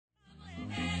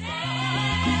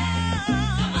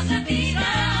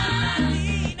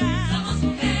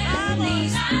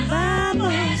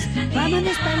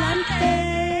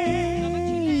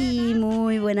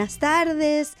buenas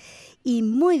tardes y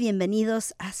muy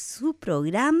bienvenidos a su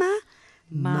programa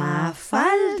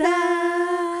Mafalda.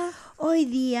 Hoy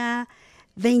día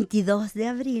 22 de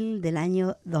abril del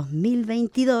año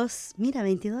 2022. Mira,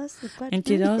 22.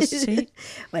 22, sí.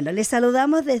 Bueno, les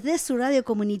saludamos desde su radio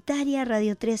comunitaria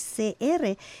Radio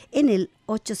 3CR en el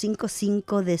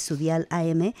 855 de su dial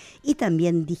AM y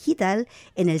también digital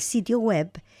en el sitio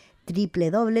web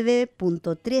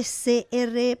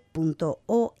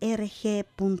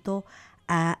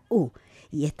www.3cr.org.au.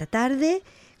 Y esta tarde,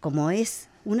 como es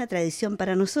una tradición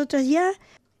para nosotros ya,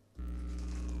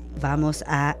 vamos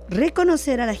a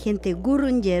reconocer a la gente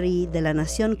Gurungeri de la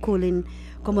nación Kulin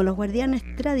como los guardianes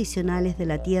tradicionales de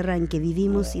la tierra en que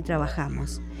vivimos y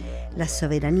trabajamos. La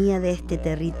soberanía de este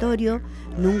territorio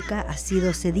nunca ha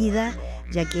sido cedida,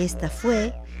 ya que esta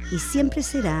fue y siempre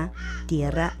será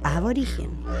tierra aborigen.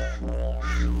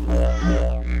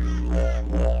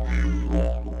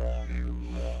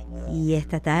 Y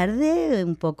esta tarde,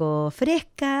 un poco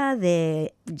fresca,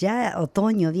 de ya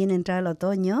otoño, viene a entrar el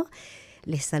otoño,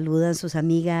 les saludan sus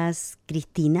amigas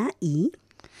Cristina y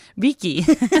Vicky.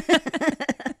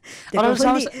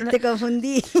 Te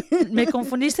confundí. Me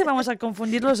confundiste, vamos a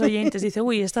confundir los oyentes. Dice,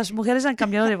 uy, estas mujeres han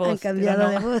cambiado de voz. Han cambiado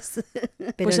de voz.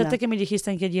 Pero pues suerte que me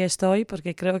dijiste en qué día estoy,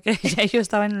 porque creo que ya yo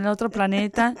estaba en el otro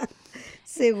planeta.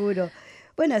 Seguro.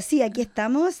 Bueno, sí, aquí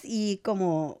estamos y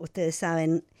como ustedes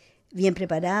saben, bien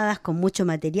preparadas, con mucho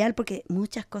material, porque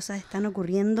muchas cosas están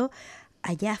ocurriendo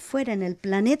allá afuera en el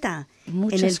planeta.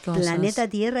 Muchas cosas. Planeta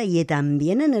Tierra y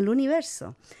también en el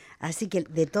universo. Así que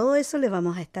de todo eso les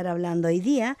vamos a estar hablando hoy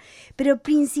día, pero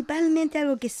principalmente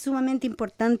algo que es sumamente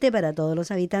importante para todos los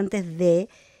habitantes de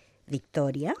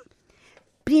Victoria,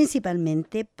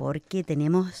 principalmente porque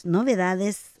tenemos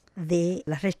novedades de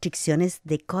las restricciones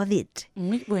de COVID.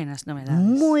 Muy buenas novedades.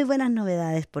 Muy buenas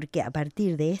novedades, porque a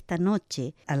partir de esta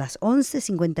noche, a las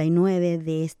 11:59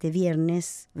 de este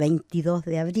viernes 22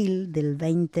 de abril del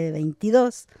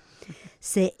 2022,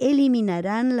 se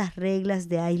eliminarán las reglas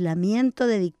de aislamiento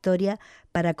de Victoria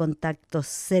para contactos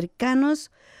cercanos,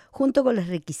 junto con los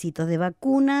requisitos de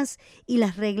vacunas y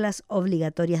las reglas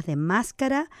obligatorias de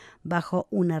máscara, bajo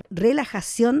una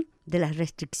relajación de las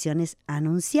restricciones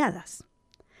anunciadas.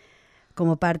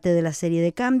 Como parte de la serie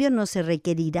de cambios, no se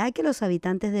requerirá que los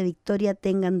habitantes de Victoria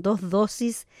tengan 2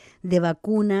 dosis de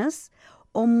vacunas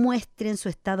o muestren su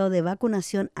estado de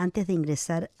vacunación antes de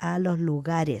ingresar a los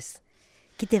lugares.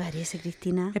 ¿Qué te parece,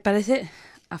 Cristina? Me parece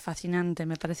fascinante,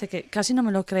 me parece que casi no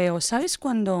me lo creo. ¿Sabes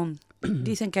cuando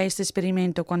dicen que hay este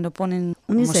experimento, cuando ponen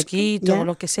un mosquito o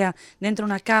lo que sea dentro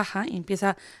de una caja y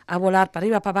empieza a volar para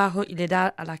arriba, para abajo y le da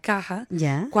a la caja?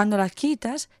 ¿Ya? Cuando la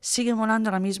quitas, siguen volando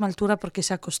a la misma altura porque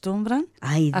se acostumbran.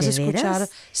 Ay, ¿de ¿Has escuchado? veras?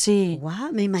 Sí.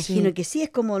 Wow, me imagino que sí, es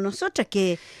como nosotras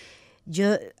que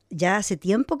yo ya hace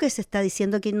tiempo que se está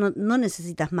diciendo que no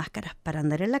necesitas máscaras para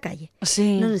andar en la calle.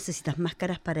 Sí. No necesitas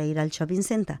máscaras para ir al shopping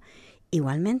center.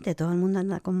 Igualmente, todo el mundo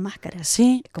anda con máscaras.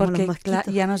 Sí, como porque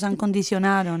ya nos han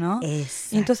condicionado, ¿no?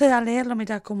 Exacto. Y entonces al leerlo me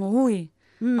da como, uy,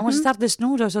 vamos a estar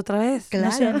desnudos otra vez. Claro,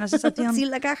 no sé, una sensación. sin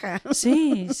la caja.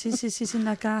 Sí, sin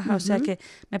la caja. O sea que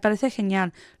me parece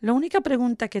genial. La única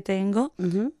pregunta que tengo,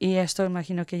 y esto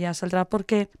imagino que ya saldrá,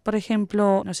 porque, por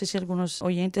ejemplo, no sé si a algunos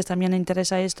oyentes también les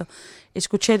interesa esto,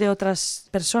 escuché de otras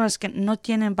personas que no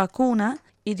tienen vacuna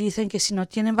y dicen que si no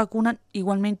tienen vacuna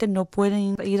igualmente no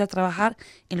pueden ir a trabajar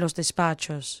en los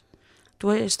despachos.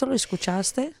 ¿Tú esto lo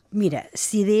escuchaste? Mira,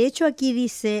 si de hecho aquí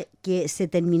dice que se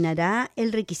terminará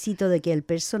el requisito de que el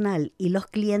personal y los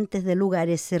clientes de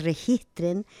lugares se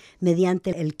registren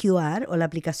mediante el QR o la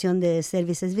aplicación de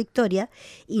Services Victoria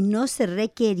y no se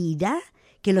requerirá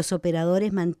que los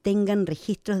operadores mantengan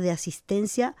registros de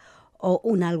asistencia o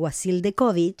un alguacil de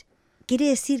COVID, quiere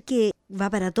decir que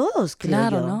va para todos, creo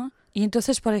claro, yo. ¿no? Y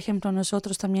entonces, por ejemplo,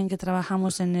 nosotros también que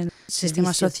trabajamos en el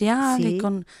sistema social sí. y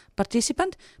con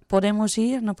Participant, ¿podemos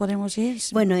ir? ¿No podemos ir?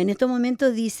 Bueno, en estos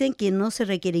momentos dicen que no se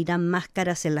requerirán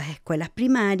máscaras en las escuelas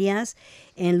primarias,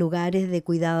 en lugares de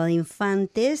cuidado de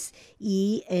infantes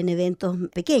y en eventos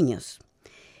pequeños.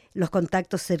 Los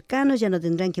contactos cercanos ya no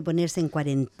tendrán que ponerse en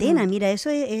cuarentena. Mira, eso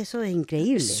es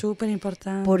increíble. Súper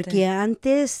importante. Porque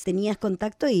antes tenías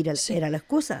contacto y era la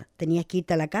excusa. Tenías que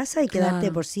irte a la casa y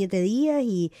quedarte por 7 días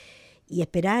y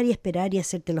esperar y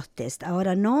hacerte los test.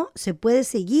 Ahora no, se puede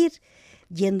seguir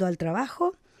yendo al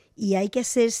trabajo y hay que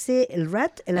hacerse el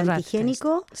RAT, el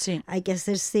antigénico. Sí. Hay que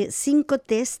hacerse 5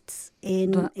 tests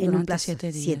en un plazo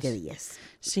de 7 días.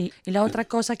 Sí, y la otra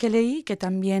cosa que leí, que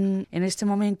también en este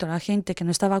momento la gente que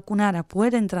no está vacunada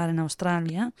puede entrar en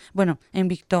Australia, bueno, en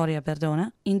Victoria,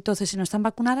 perdona. Entonces, si no están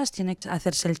vacunadas, tienen que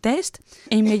hacerse el test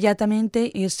e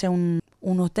inmediatamente irse a un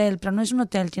un hotel, pero no es un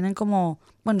hotel, tienen como,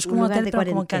 bueno, es como un hotel,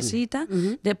 pero como casita,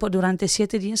 durante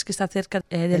 7 días que está cerca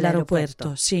del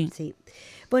aeropuerto. Sí.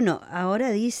 Bueno,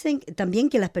 ahora dicen también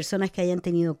que las personas que hayan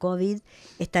tenido COVID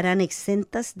estarán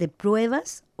exentas de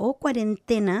pruebas o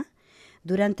cuarentena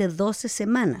durante 12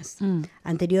 semanas.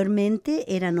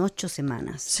 Anteriormente eran 8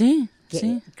 semanas. Sí,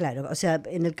 Claro, o sea,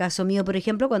 en el caso mío, por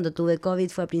ejemplo, cuando tuve COVID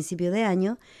fue a principio de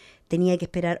año, tenía que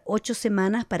esperar 8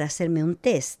 semanas para hacerme un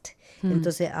test.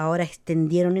 Entonces ahora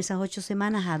extendieron esas 8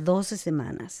 semanas a 12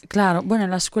 semanas. Claro, bueno,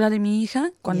 en la escuela de mi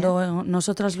hija, cuando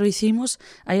nosotras lo hicimos,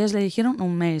 a ellas le dijeron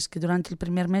un mes, que durante el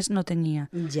primer mes no tenía.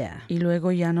 Ya. Y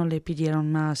luego ya no le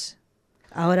pidieron más.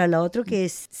 Ahora lo otro que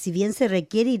es, si bien se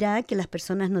requerirá que las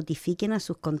personas notifiquen a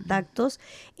sus contactos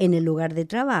en el lugar de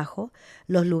trabajo,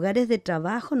 los lugares de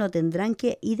trabajo no tendrán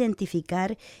que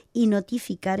identificar y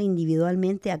notificar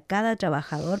individualmente a cada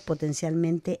trabajador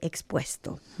potencialmente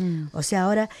expuesto. O sea,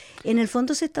 ahora en el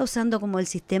fondo se está usando como el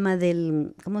sistema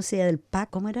del, del pack,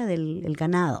 ¿cómo era? Del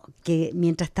ganado, que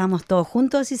mientras estamos todos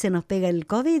juntos y se nos pega el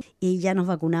COVID y ya nos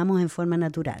vacunamos en forma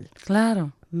natural.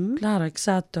 Claro. Claro,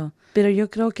 exacto. Pero yo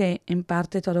creo que en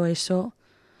parte todo eso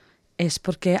es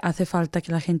porque hace falta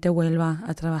que la gente vuelva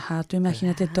a trabajar. Tú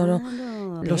imagínate todos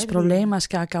los problemas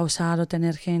que ha causado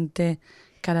tener gente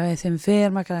cada vez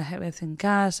enferma, cada vez en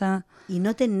casa. Y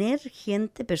no tener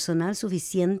gente personal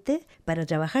suficiente para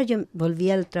trabajar. Yo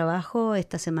volví al trabajo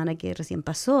esta semana que recién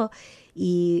pasó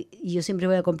y yo siempre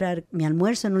voy a comprar mi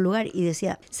almuerzo en un lugar y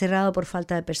decía cerrado por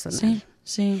falta de personal.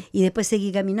 Sí. Y después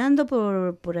seguí caminando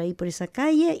por ahí, por esa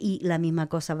calle, y la misma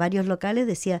cosa. Varios locales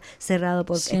decía cerrado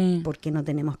porque no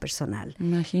tenemos personal.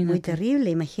 Imagínate. Muy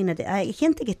terrible, imagínate. Hay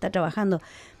gente que está trabajando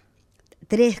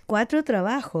 3, 4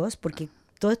 trabajos, porque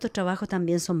todos estos trabajos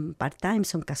también son part-time,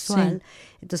 son casual.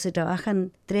 Entonces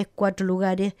trabajan 3, 4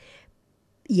 lugares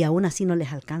y aún así no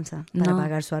les alcanza para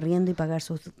pagar su arriendo y pagar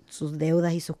sus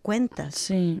deudas y sus cuentas.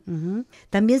 Sí.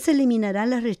 También se eliminarán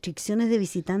las restricciones de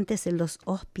visitantes en los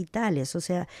hospitales, o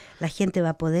sea, la gente va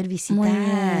a poder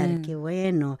visitar, qué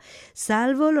bueno,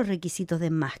 salvo los requisitos de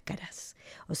máscaras.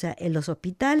 O sea, en los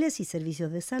hospitales y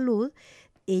servicios de salud,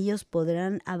 ellos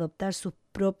podrán adoptar sus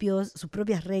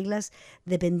propias reglas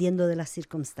dependiendo de las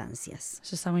circunstancias.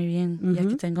 Eso está muy bien. Y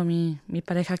aquí tengo mi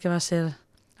pareja que va a ser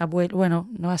abuelo, bueno,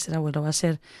 no va a ser abuelo, va a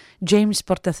ser James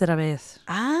por 3ª vez.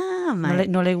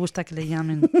 No le gusta que le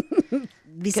llamen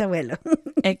bisabuelo.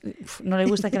 No le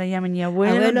gusta que le llamen ni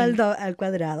abuelo. Abuelo al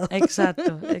cuadrado.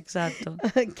 Exacto.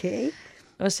 Ok.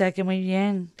 O sea que muy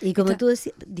bien. Y como tú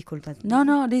decías, disculpa.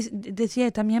 No, decía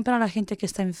también para la gente que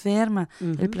está enferma,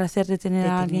 el placer de tener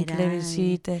a alguien que le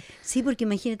visite. Sí, porque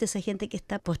imagínate esa gente que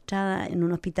está postrada en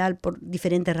un hospital por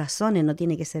diferentes razones, no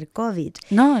tiene que ser COVID.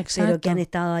 No, exacto. Pero que han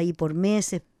estado ahí por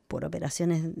meses, por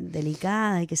operaciones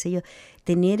delicadas y qué sé yo.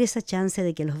 Tener esa chance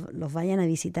de que los vayan a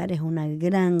visitar es una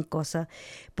gran cosa,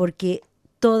 porque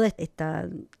todo este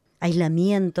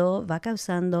aislamiento va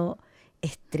causando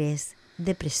estrés,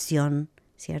 depresión,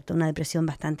 ¿cierto? Una depresión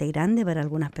bastante grande para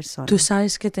algunas personas. Tú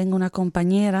sabes que tengo una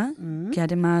compañera que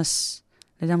además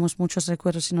le damos muchos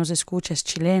recuerdos si nos escucha, es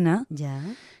chilena. Ya.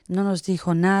 No nos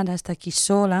dijo nada, está aquí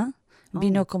sola.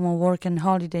 Vino como work and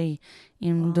holiday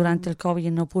durante el COVID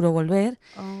y no pudo volver.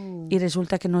 Y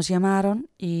resulta que nos llamaron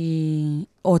y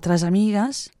otras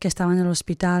amigas que estaban en el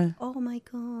hospital. Oh my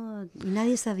God. Y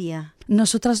nadie sabía.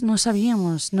 Nosotras no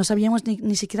sabíamos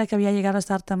ni siquiera que había llegado a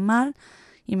estar tan mal.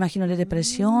 Imagino la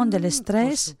depresión, del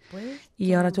estrés,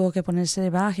 y ahora tuvo que ponerse de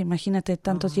baja. Imagínate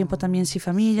tanto tiempo también sin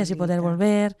familia, sin poder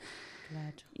volver.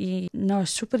 Claro. Y no, es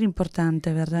súper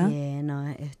importante, ¿verdad? No,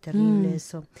 es terrible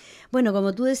eso. Bueno,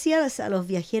 como tú decías, a los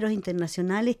viajeros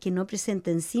internacionales que no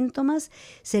presenten síntomas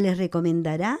se les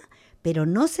recomendará, pero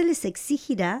no se les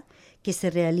exigirá que se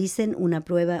realicen una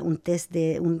prueba, un test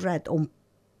de un RAT o un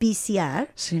PCR,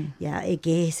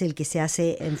 que es el que se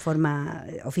hace en forma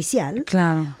oficial,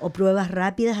 o pruebas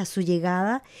rápidas a su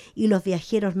llegada, y los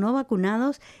viajeros no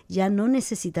vacunados ya no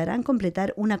necesitarán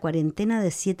completar una cuarentena de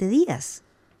 7 días.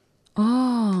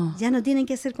 Ya no tienen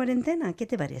que hacer cuarentena. ¿Qué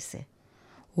te parece?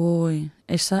 Uy,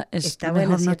 esa es la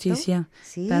mejor buena, noticia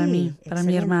para mí, para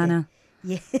mi hermana.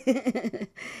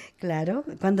 Claro.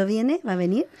 ¿Cuándo viene? ¿Va a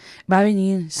venir? Va a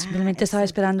venir. Simplemente estaba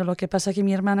esperando. Lo que pasa que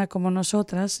mi hermana, como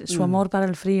nosotras, su amor para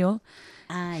el frío.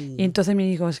 Y entonces me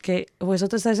dijo, es que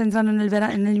vosotros estáis entrando en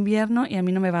el invierno y a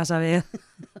mí no me vas a ver.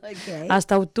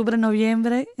 Hasta octubre,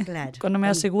 noviembre, cuando me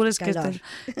asegures que esté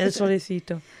el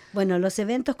solecito. Bueno, los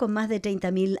eventos con más de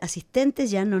 30.000 asistentes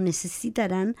ya no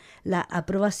necesitarán la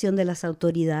aprobación de las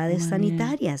autoridades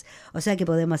sanitarias. O sea que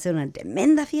podemos hacer una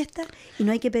tremenda fiesta y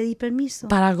no hay que pedir permiso.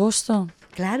 Para agosto.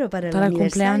 Claro, para el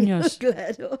cumpleaños.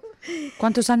 Claro.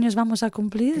 ¿Cuántos años vamos a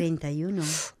cumplir? 31.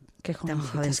 Qué Estamos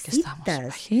jovencitas que estamos,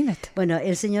 jovencitas. imagínate. Bueno,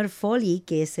 el señor Foley,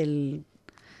 que es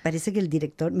parece que el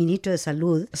ministro de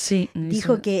Salud, Sí,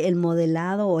 dijo que el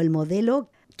modelado o el modelo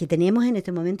que tenemos en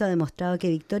este momento ha demostrado que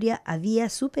Victoria había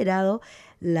superado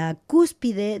la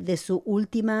cúspide de su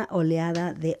última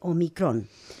oleada de Omicron.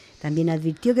 También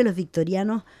advirtió que los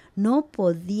victorianos no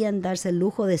podían darse el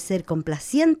lujo de ser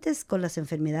complacientes con las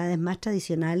enfermedades más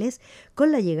tradicionales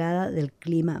con la llegada del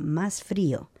clima más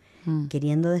frío,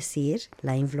 queriendo decir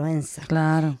la influenza.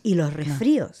 Claro. Y los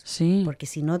resfríos. Sí. Porque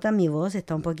si nota mi voz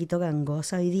está un poquito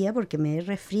gangosa hoy día porque me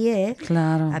resfrié.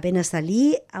 Claro. Apenas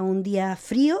salí a un día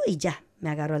frío y ya,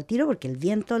 me agarró al tiro porque el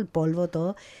viento, el polvo,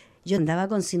 todo. Yo andaba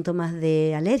con síntomas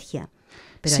de alergia,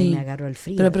 pero ahí me agarró el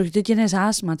frío. Pero tú tienes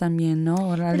asma también, ¿no?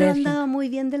 O la Pero he alergia. andado muy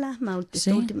bien del asma.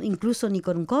 Incluso ni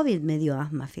con COVID me dio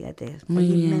asma, fíjate. Muy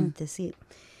felizmente, sí.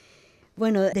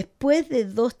 Bueno, después de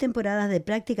 2 temporadas de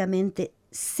prácticamente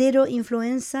cero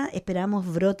influenza, esperamos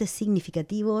brotes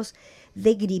significativos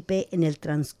de gripe en el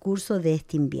transcurso de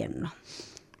este invierno.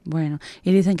 Bueno,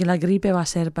 y dicen que la gripe va a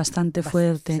ser bastante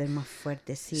fuerte. Va a ser más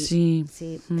fuerte, sí.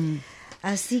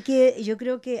 Así que yo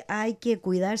creo que hay que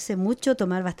cuidarse mucho,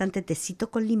 tomar bastante tecito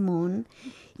con limón.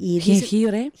 Y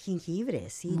jengibre.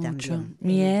 Jengibre, sí, Mucho. también.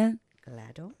 Miel.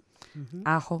 Claro.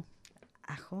 Ajo.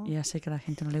 Ajo. Ya sé que a la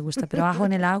gente no le gusta, pero ajo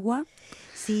en el agua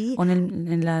Sí. o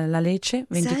en la leche,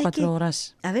 24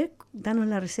 horas. A ver, danos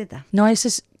la receta. No,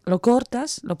 lo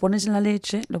cortas, lo pones en la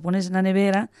leche, lo pones en la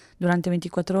nevera durante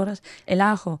 24 horas. El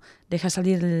ajo, deja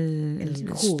salir el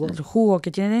jugo que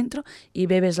tiene dentro y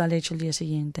bebes la leche el día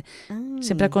siguiente.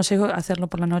 Siempre aconsejo hacerlo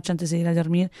por la noche antes de ir a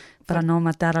dormir para no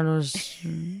matar a los...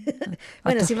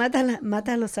 Bueno, si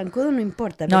matas a los zancudos no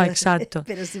importa. No, exacto.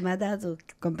 Pero si matas a tu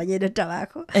compañero de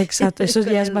trabajo... Exacto, eso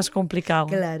ya es más complicado.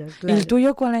 Claro. ¿Y el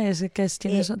tuyo cuál es?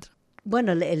 ¿Tienes otro?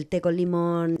 Bueno, el té con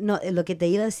limón. No, lo que te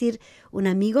iba a decir, un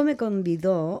amigo me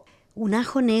convidó un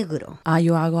ajo negro.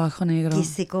 Yo hago ajo negro. Que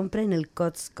se compra en el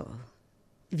Costco.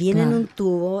 Viene en un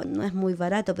tubo, no es muy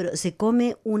barato, pero se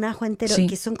come un ajo entero,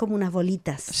 que son como unas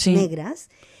bolitas negras,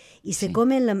 y se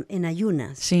come en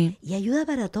ayunas. Sí. Y ayuda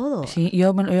para todo. Sí,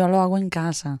 yo lo hago en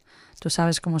casa. Tú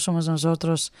sabes cómo somos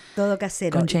nosotros. Todo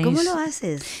casero. ¿Y cómo lo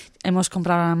haces? Hemos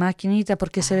comprado la maquinita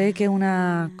porque se ve que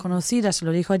una conocida se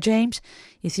lo dijo a James.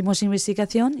 Hicimos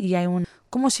investigación y hay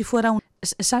como si fuera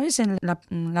 ¿sabes? En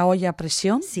la olla a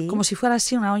presión. Sí. Como si fuera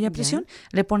así una olla a presión.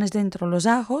 Le pones dentro los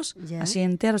ajos, así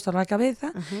enteros, toda la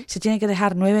cabeza. Se tiene que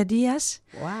dejar 9 días.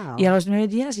 Wow. Y a los 9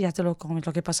 días ya te lo comes.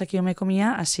 Lo que pasa es que yo me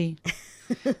comía así.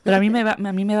 Pero a mí me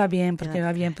va bien, porque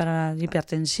va bien para la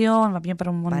hipertensión, va bien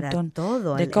para un montón para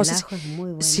todo. de cosas. El ajo es muy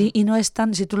bueno. Sí, y no es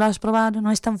tan, si tú lo has probado,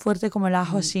 no es tan fuerte como el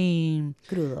ajo así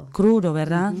crudo,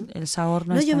 ¿verdad? El sabor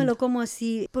no es yo tan... me lo como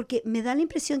así, porque me da la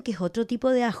impresión que es otro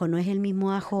tipo de ajo, no es el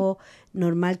mismo ajo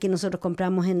normal que nosotros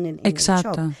compramos en el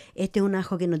shop. Este es un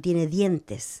ajo que no tiene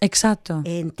dientes. Exacto.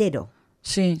 Entero.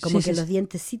 Sí, como que los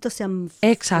dientecitos se han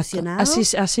fusionado.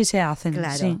 Así se hacen.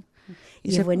 Claro. Sí.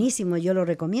 Y es buenísimo, yo lo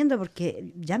recomiendo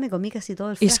porque ya me comí casi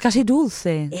todo el frasco. Es casi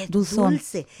dulce. Es dulzón.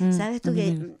 dulce. ¿Sabes tú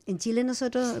que en Chile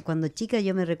nosotros, cuando chica,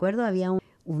 yo me recuerdo, había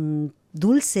un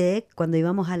dulce cuando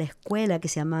íbamos a la escuela que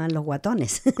se llamaban los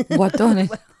guatones. ¿Guatones?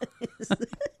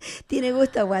 Tiene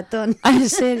gusto a guatón. ¿En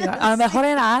serio? A lo mejor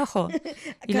era ajo.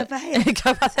 Capaz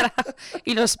era ajo.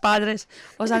 Y los padres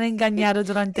os han engañado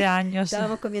durante años.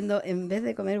 Estábamos comiendo, en vez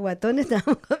de comer guatones,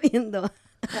 estábamos comiendo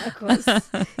ajos.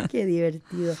 Qué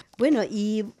divertido. Bueno,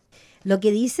 y lo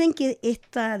que dicen que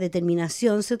esta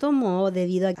determinación se tomó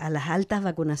debido a las altas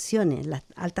vacunaciones, las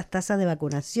altas tasas de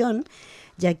vacunación,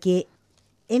 ya que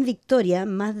en Victoria,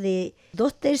 más de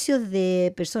 2/3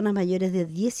 de personas mayores de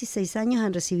 16 años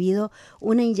han recibido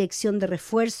una inyección de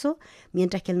refuerzo,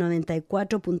 mientras que el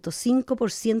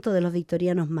 94.5% de los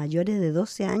victorianos mayores de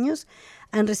 12 años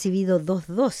han recibido 2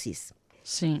 dosis.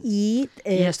 Sí, y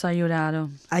esto ha ayudado.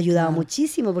 Ha ayudado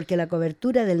muchísimo porque la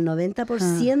cobertura del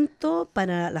 90%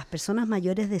 para las personas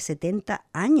mayores de 70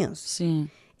 años. Sí.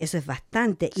 Eso es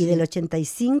bastante. Y del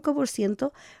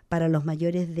 85% para los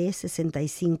mayores de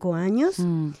 65 años,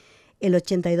 el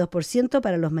 82%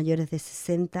 para los mayores de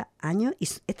 60 años. Y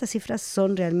estas cifras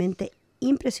son realmente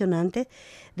impresionantes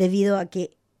debido a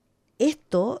que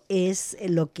esto es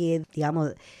lo que,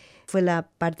 digamos, fue la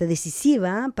parte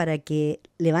decisiva para que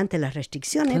levanten las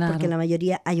restricciones, porque en la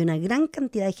mayoría hay una gran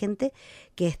cantidad de gente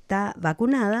que está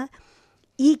vacunada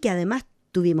y que además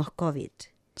tuvimos COVID.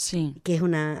 Sí. Que es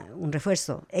un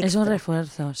refuerzo extra. Es un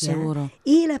refuerzo, seguro.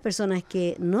 Y las personas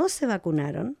que no se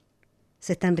vacunaron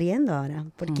se están riendo ahora,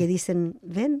 porque dicen,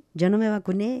 ven, yo no me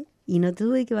vacuné y no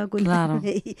tuve que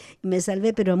vacunarme y me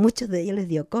salvé, pero a muchos de ellos les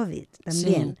dio COVID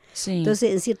también. Sí.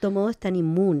 Entonces, en cierto modo, están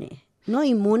inmunes. No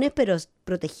inmunes, pero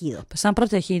protegidos. Pues están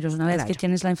protegidos. Una vez Claro. que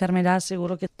tienes la enfermedad,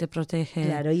 seguro que te protege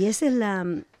Claro, y esa es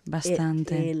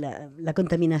bastante. la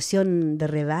contaminación de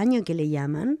rebaño que le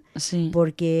llaman, Sí,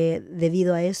 porque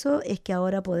debido a eso es que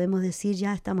ahora podemos decir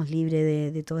ya estamos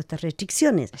libres de todas estas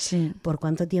restricciones. sí. ¿Por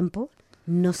cuánto tiempo?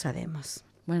 No sabemos.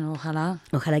 Bueno, ojalá.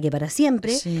 Ojalá que para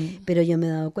siempre, Sí, pero yo me he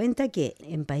dado cuenta que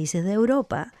en países de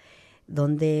Europa,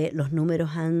 donde los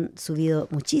números han subido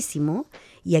muchísimo,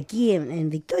 y aquí en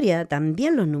Victoria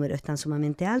también los números están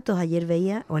sumamente altos. Ayer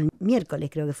veía, o el miércoles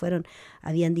creo que fueron,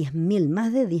 habían 10.000,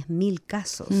 más de 10.000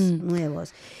 casos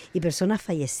nuevos, y personas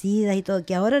fallecidas y todo,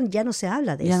 que ahora ya no se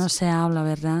habla de ya eso. no se habla,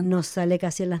 ¿verdad? No sale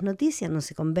casi en las noticias, no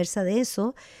se conversa de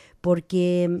eso,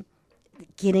 porque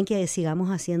quieren que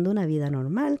sigamos haciendo una vida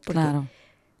normal, porque Claro,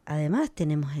 además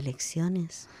tenemos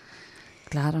elecciones.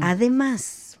 claro,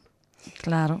 Además,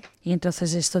 claro. Y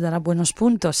entonces esto dará buenos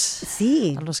puntos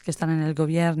sí, a los que están en el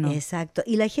gobierno. exacto.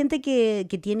 Y la gente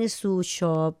que tiene su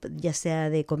shop, ya sea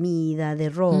de comida, de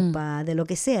ropa, de lo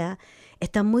que sea,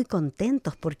 están muy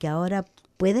contentos porque ahora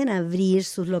pueden abrir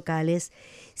sus locales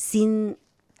sin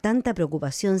tanta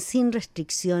preocupación, sin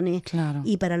restricciones. Claro.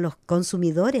 Y para los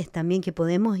consumidores también, que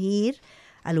podemos ir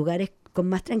a lugares con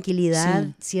más tranquilidad,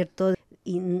 Sí. ¿cierto?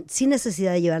 Y sin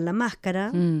necesidad de llevar la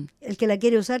máscara. El que la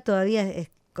quiere usar todavía es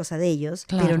cosa de ellos,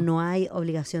 Claro. pero no hay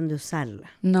obligación de usarla.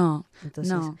 No,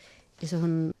 Entonces, no. eso es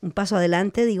un paso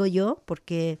adelante, digo yo,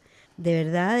 porque de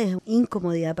verdad es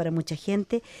incomodidad para mucha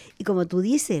gente. Y como tú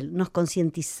dices, nos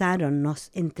concientizaron, nos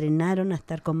entrenaron a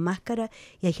estar con máscara,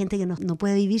 y hay gente que no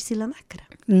puede vivir sin la máscara.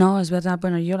 No, es verdad.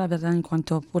 Bueno, yo la verdad en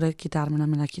cuanto pude quitármela,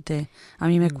 me la quité. A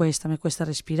mí me cuesta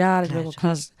respirar, Claro. luego con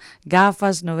las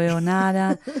gafas no veo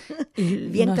nada. Y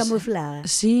Bien no sé. camuflada.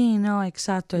 Sí, no,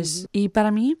 exacto. Y para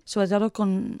mí, sobre todo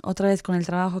otra vez con el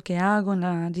trabajo que hago en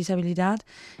la disabilidad,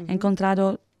 he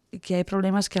encontrado que hay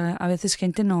problemas que a veces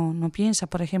gente no piensa.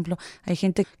 Por ejemplo, hay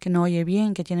gente que no oye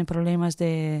bien, que tiene problemas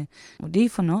de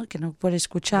audífono, que no puede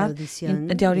escuchar. De audición,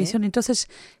 De audición. Entonces,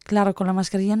 claro, con la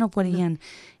mascarilla no podían.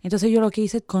 Entonces yo lo que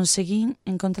hice, conseguí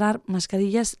encontrar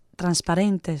mascarillas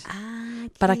transparentes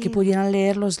para que pudieran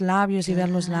leer los labios y ver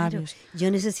los Claro. labios.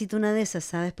 Yo necesito una de esas,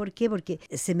 ¿sabes por qué? Porque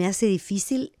se me hace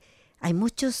difícil. Hay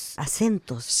muchos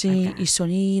acentos Sí, acá. y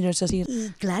sonidos así. Y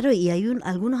claro, y hay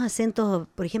algunos acentos,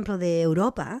 por ejemplo, de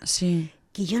Europa, Sí,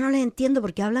 que yo no les entiendo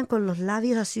porque hablan con los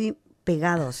labios así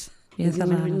pegados. bien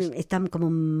cerrados. Están como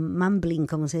mumbling,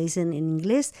 como se dice en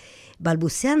inglés,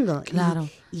 balbuceando. Claro.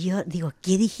 Y yo digo,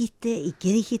 ¿qué dijiste? ¿Y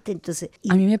qué dijiste? Entonces,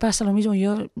 A mí me pasa lo mismo.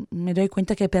 Yo me doy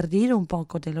cuenta que he perdido un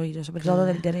poco del oído, sobre todo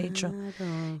del derecho.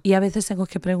 claro. Y a veces tengo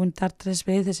que preguntar 3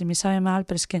 veces y me sabe mal,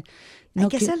 pero es que Hay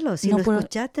que hacerlo. Si no puedo.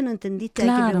 escuchaste, no entendiste, hay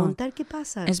Claro. que preguntar qué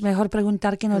pasa. Es mejor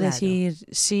preguntar que no Claro. decir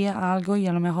sí a algo y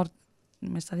a lo mejor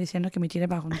me está diciendo que me tire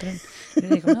bajo un tren. Yo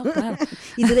digo, no, claro.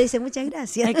 Y tú le dices, muchas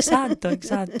gracias. Exacto,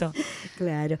 exacto.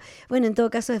 Claro. Bueno, en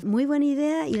todo caso es muy buena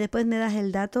idea, y después me das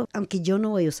el dato, aunque yo no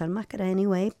voy a usar máscara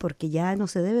anyway, porque ya no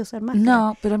se debe usar máscara.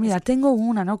 No, pero mira, tengo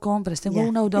una, no compres, tengo Ya.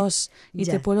 1 o 2 y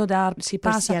Ya. te puedo dar si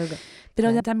Por pasa. si algo. Pero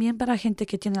Claro. también para gente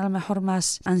que tiene a lo mejor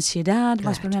más ansiedad, más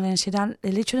Claro. problemas de ansiedad,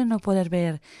 el hecho de no poder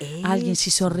ver a alguien si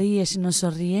Eso. sonríe, si no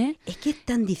sonríe. Es que es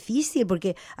tan difícil,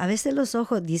 porque a veces los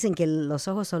ojos, dicen que los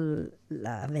ojos son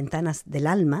las ventanas del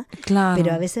alma, Claro.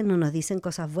 pero a veces no nos dicen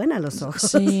cosas buenas los ojos.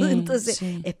 Sí, Entonces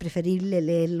sí. es preferible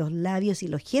leer los labios y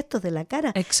los gestos de la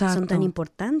cara. Exacto. Son tan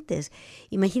importantes.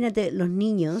 Imagínate los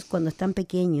niños cuando están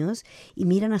pequeños y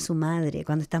miran a su madre,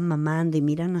 cuando están mamando y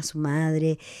miran a su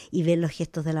madre y ven los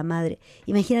gestos de la madre.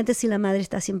 Imagínate si la madre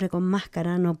está siempre con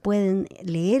máscara, no pueden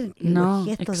leer No, los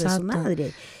gestos de su exacto.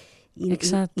 madre. Y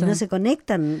Exacto. no se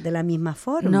conectan de la misma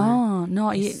forma.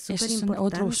 No, y Es eso es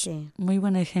otro superimportante. muy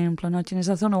buen ejemplo, ¿no? Tienes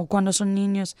razón. O cuando son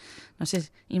niños, no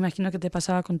sé, imagino que te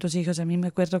pasaba con tus hijos, a mí me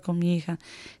acuerdo con mi hija.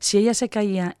 Si ella se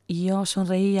caía y yo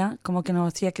sonreía, como que no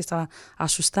hacía que estaba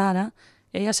asustada,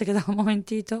 ella se quedaba un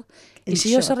momentito. En Y si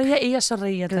yo shock. sonreía, ella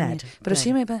sonreía también. Claro, Pero si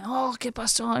claro. me ponía, oh, ¿qué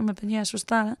pasó? Y me ponía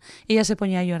asustada, ella se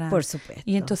ponía a llorar. Por supuesto.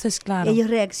 Y entonces, claro, Ellos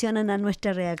reaccionan a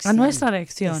nuestra reacción. a nuestra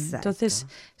reacción. Exacto. Entonces,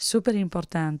 súper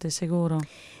importante, seguro.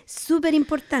 Súper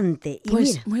importante. Y Pues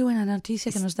mira, muy buena noticia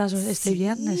que nos das este sí,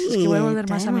 viernes. Es que voy a volver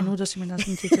más a traemos. menudo si me das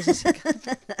noticias así.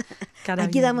 Cada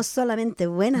aquí viernes. damos solamente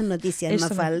buenas noticias, Eso me-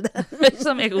 Mafalda.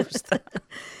 Eso me gusta.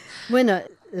 Bueno,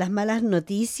 las malas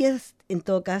noticias en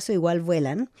todo caso igual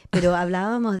vuelan, pero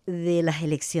hablábamos de las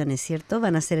elecciones, ¿cierto?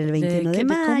 Van a ser el 21 de ¿Qué-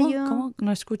 mayo. ¿Cómo?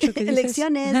 No escucho qué dices.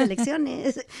 Elecciones.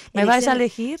 ¿Me vas a Elecciones-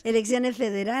 elegir? Elecciones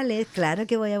federales, claro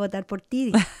que voy a votar por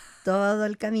ti todo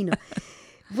el camino.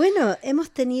 Bueno,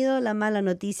 hemos tenido la mala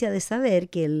noticia de saber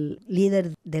que el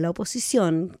líder de la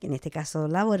oposición, que en este caso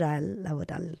laboral,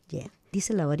 yeah,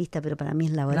 dice laborista, pero para mí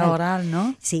es laboral. La oral,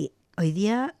 ¿no? Sí, Hoy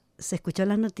día se escuchó en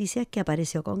las noticias que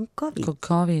apareció con COVID. Con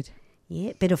COVID.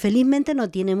 Pero felizmente no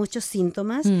tiene muchos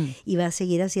síntomas y va a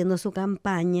seguir haciendo su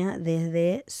campaña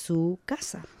desde su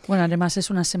casa. Bueno, además es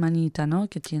una semanita, ¿no?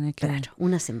 Que tiene que... Claro,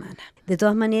 una semana. De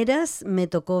todas maneras, me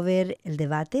tocó ver el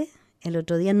debate el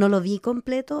otro día. No lo vi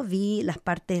completo, vi las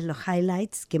partes, los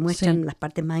highlights que muestran las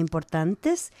partes más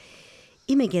importantes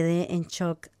y me quedé en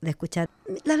shock de escuchar.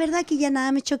 La verdad que ya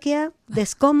nada me choquea,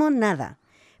 descomo nada,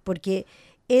 porque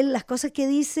él las cosas que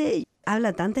dice...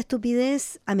 Habla tanta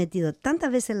estupidez, ha metido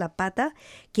tantas veces la pata,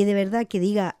 que de verdad que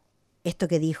diga esto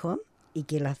que dijo, y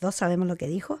que las dos sabemos lo que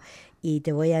dijo, y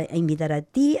te voy a invitar a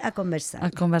ti a conversar.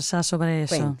 A conversar sobre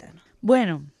eso. Cuéntanos.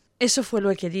 Bueno, eso fue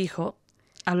lo que dijo,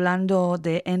 hablando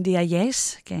de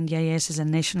NDIS, que NDIS es el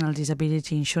National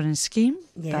Disability Insurance Scheme,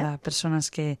 para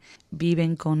personas que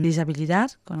viven con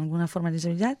disabilidad, con alguna forma de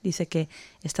disabilidad. Dice que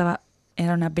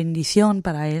era una bendición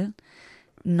para él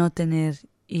no tener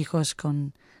hijos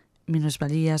con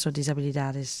minusvalías o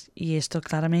disabilidades, y esto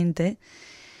claramente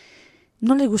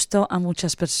no le gustó a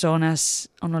muchas personas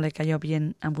o no le cayó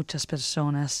bien a muchas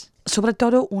personas. Sobre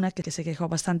todo una que se quejó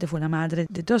bastante fue la madre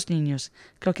de 2 niños.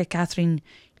 Creo que Catherine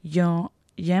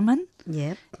Yeman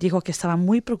dijo que estaba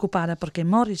muy preocupada porque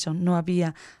Morrison no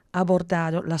había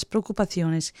abordado las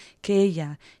preocupaciones que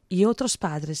ella y otros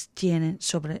padres tienen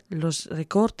sobre los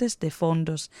recortes de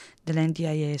fondos del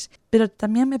NDIS. Pero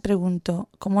también me pregunto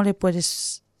cómo le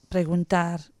puedes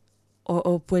preguntar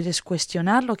o puedes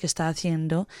cuestionar lo que está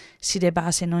haciendo si de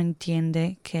base no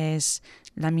entiende qué es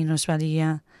la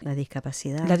minusvalía, la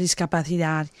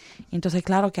discapacidad. Entonces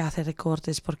claro que hace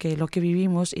recortes, porque lo que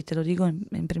vivimos, y te lo digo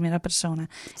en primera persona,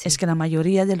 es que la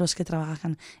mayoría de los que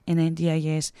trabajan en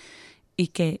NDIS y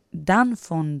que dan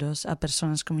fondos a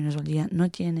personas con minusvalía no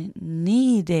tienen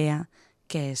ni idea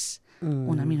qué es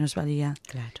una minusvalía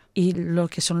y lo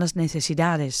que son las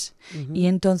necesidades. Y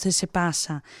entonces se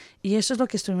pasa. Y eso es lo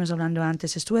que estuvimos hablando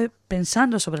antes. Estuve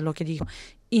pensando sobre lo que dijo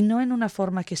y no en una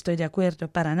forma que estoy de acuerdo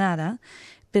para nada,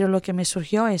 pero lo que me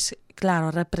surgió es,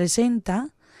 claro,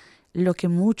 representa lo que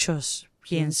muchos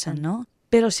piensan, ¿no?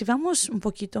 Pero si vamos un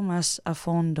poquito más a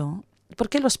fondo, ¿por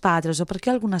qué los padres o por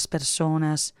qué algunas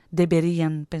personas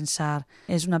deberían pensar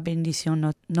es una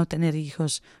bendición no tener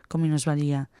hijos con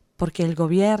minusvalía? Porque el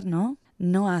gobierno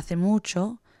no hace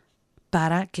mucho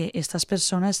para que estas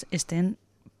personas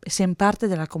sean parte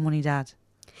de la comunidad.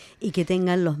 Y que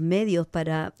tengan los medios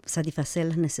para satisfacer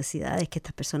las necesidades que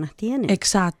estas personas tienen.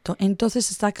 Exacto.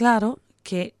 Entonces está claro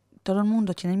que todo el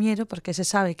mundo tiene miedo porque se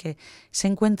sabe que se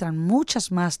encuentran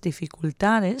muchas más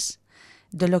dificultades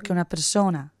de lo que una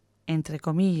persona, entre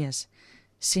comillas,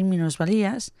 sin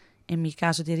minusvalías, en mi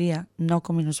caso diría no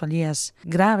con minusvalías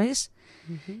graves,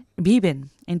 viven.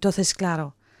 Entonces,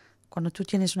 claro, cuando tú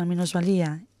tienes una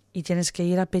minusvalía y tienes que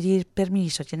ir a pedir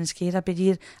permiso, tienes que ir a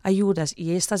pedir ayudas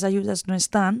y estas ayudas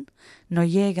no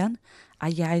llegan,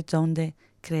 allá es donde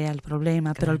crea el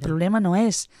problema. Pero el problema no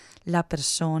es la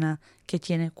persona que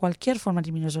tiene cualquier forma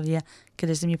de minusvalía, que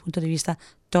desde mi punto de vista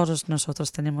todos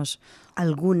nosotros tenemos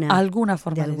alguna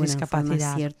forma de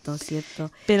discapacidad.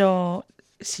 Cierto. Pero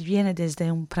si viene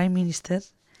desde un Prime Minister...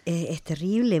 Es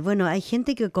terrible. Bueno, hay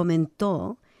gente que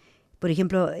comentó, por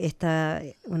ejemplo,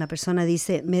 una persona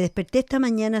dice, me desperté esta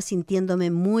mañana sintiéndome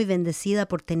muy bendecida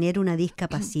por tener una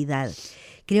discapacidad.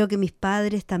 Creo que mis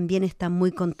padres también están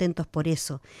muy contentos por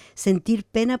eso. Sentir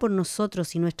pena por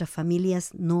nosotros y nuestras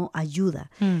familias no ayuda.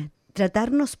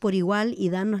 Tratarnos por igual y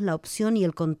darnos la opción y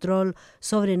el control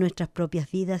sobre nuestras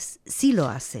propias vidas sí lo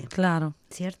hace. Claro.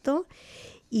 ¿Cierto?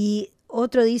 Y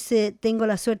otro dice, tengo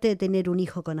la suerte de tener un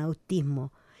hijo con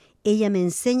autismo. Ella me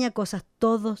enseña cosas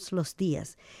todos los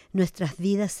días. Nuestras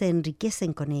vidas se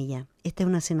enriquecen con ella. Esta es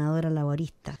una senadora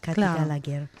laborista, Kathy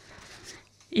Gallagher.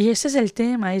 Y ese es el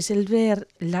tema, es el ver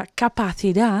la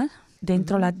capacidad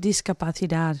dentro de la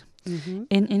discapacidad.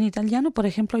 En italiano, por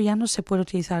ejemplo, ya no se puede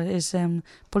utilizar, es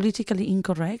politically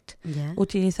incorrect,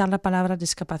 utilizar la palabra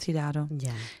discapacitado.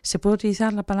 Se puede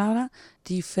utilizar la palabra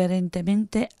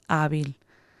diferentemente hábil.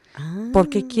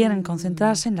 Porque quieren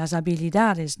concentrarse en las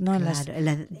habilidades, no en las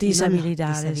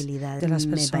disabilidades de las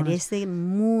personas. Me parece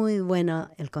muy bueno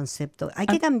el concepto. Hay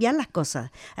que cambiar las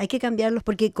cosas, hay que cambiarlos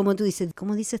porque, como tú dices,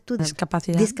 ¿cómo dices tú?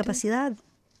 Discapacidad,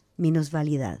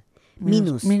 minusvalidad.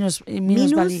 Minus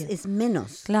es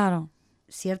menos. Claro.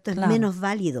 ¿Cierto? Es menos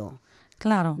válido.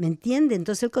 Claro. ¿Me entiende?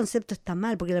 Entonces el concepto está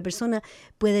mal porque la persona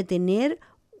puede tener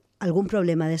algún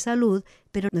problema de salud,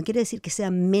 pero no quiere decir que sea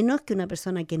menos que una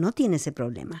persona que no tiene ese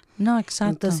problema. No,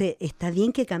 exacto. Entonces, está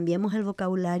bien que cambiemos el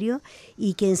vocabulario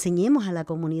y que enseñemos a la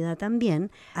comunidad también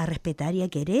a respetar y a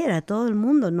querer a todo el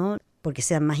mundo, no porque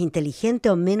sean más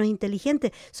inteligentes o menos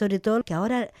inteligentes, sobre todo que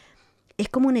ahora es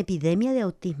como una epidemia de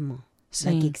autismo.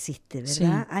 la Sí, que existe, sí.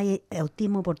 ¿verdad? Hay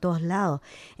autismo por todos lados.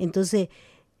 Entonces,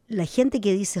 la gente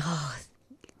que dice, "Oh",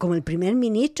 como el primer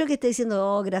ministro que está diciendo,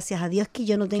 oh, gracias a Dios que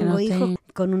yo no tengo no hijos tengo.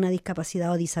 con una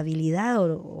discapacidad o disabilidad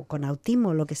o con autismo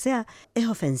o lo que sea, es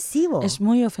ofensivo. Es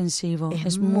muy ofensivo, Es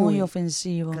es muy muy,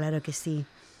 ofensivo, Claro que sí.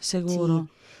 seguro.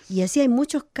 Sí. Y así hay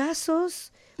muchos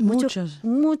casos, Muchos.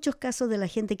 muchos casos de la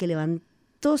gente que levantó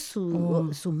Oh.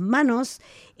 sus manos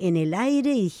en el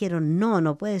aire y dijeron, no,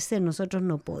 no puede ser, nosotros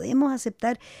no podemos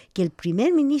aceptar que el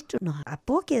primer ministro nos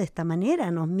apoque de esta manera,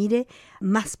 nos mire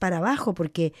más para abajo,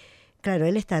 porque, claro,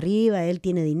 él está arriba, él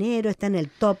tiene dinero, está en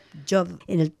el top job,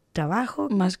 en el trabajo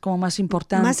Como más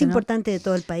importante, más ¿no? importante de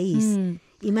todo el país. Mm,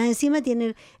 Y más encima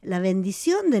tiene la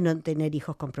bendición de no tener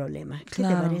hijos con problemas. ¿Qué te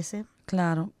claro, parece?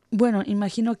 claro. Bueno,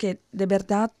 imagino que de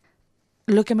verdad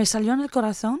lo que me salió en el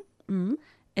corazón Mm.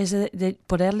 es de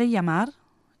poderle llamar,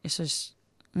 eso es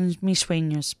mis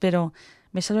sueños, pero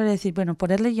me salió de decir, bueno,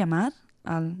 poderle llamar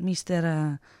al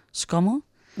Mr. Scomo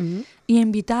Mm. y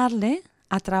invitarle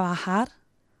a trabajar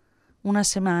una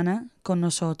semana con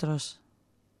nosotros.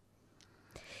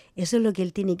 Eso es lo que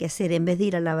él tiene que hacer. En vez de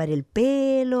ir a lavar el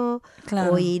pelo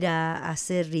Claro. o ir a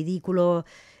hacer ridículo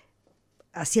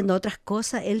haciendo otras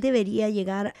cosas, él debería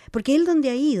llegar, porque él donde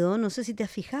ha ido, no sé si te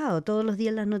has fijado, todos los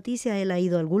días en las noticias él ha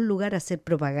ido a algún lugar a hacer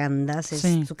propaganda, hacer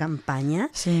Sí. su campaña,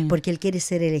 Sí. porque él quiere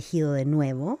ser elegido de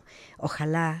nuevo.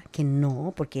 Ojalá que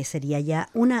no, porque sería ya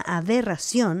una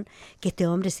aberración que este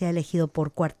hombre sea elegido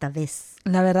por cuarta vez.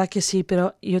 La verdad que sí,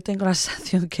 pero yo tengo la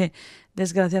sensación que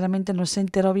desgraciadamente no se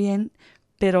enteró bien,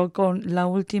 pero con la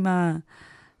última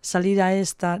salida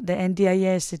esta de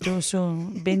NDIS y toda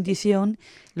su bendición,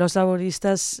 los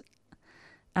laboristas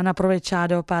han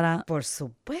aprovechado para, Por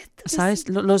supuesto. Que ¿sabes?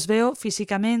 sí. Los veo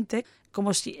físicamente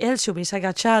como si él se hubiese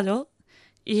agachado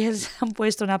y él se han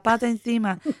puesto una pata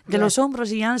encima de Claro. los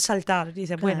hombros y han saltado.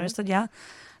 Dice, bueno, Claro. esto ya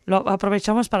lo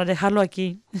aprovechamos para dejarlo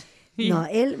aquí. Y- No,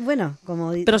 él, bueno,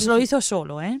 como pero se lo dije, hizo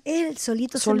solo, ¿eh? él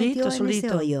solito se Solito, metió en ese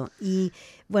solito. hoyo. Y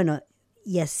bueno,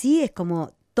 y así es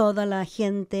como toda la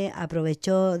gente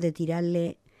aprovechó de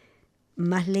tirarle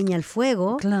más leña al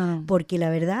fuego, Claro. porque la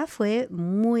verdad fue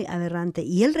muy aberrante.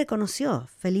 Y él reconoció,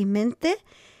 felizmente,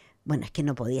 bueno, es que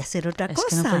no podía hacer otra Es cosa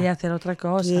que no podía hacer otra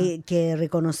cosa. que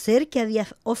reconocer que había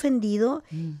ofendido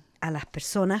Mm, a las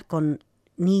personas con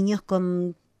niños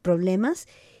con problemas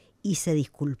y se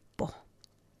disculpó.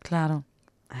 claro.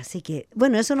 Así que,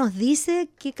 bueno, eso nos dice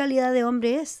qué calidad de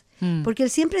hombre es. Mm, Porque él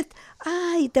siempre...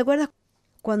 Ay, ¿te acuerdas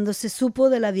cuando se supo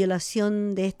de la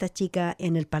violación de esta chica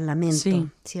en el Parlamento? Sí.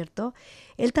 ¿Cierto?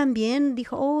 Él también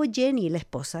dijo, oh, Jenny, la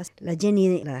esposa, la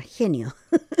Jenny, la genio.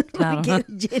 claro. Porque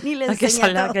Jenny le La que, enseña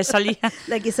la todo. que salía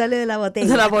La que sale de la botella.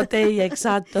 de la botella,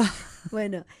 exacto.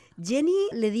 Bueno, Jenny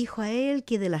le dijo a él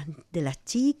que de las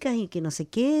chicas y que no sé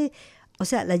qué. O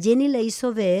sea, la Jenny le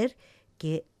hizo ver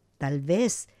que tal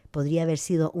vez podría haber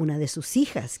sido una de sus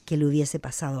hijas que le hubiese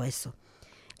pasado eso.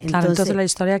 Claro, entonces la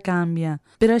historia cambia.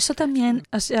 Pero eso también,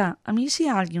 o sea, a mí si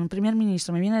alguien, un primer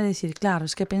ministro, me viene a decir, claro,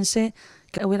 es que pensé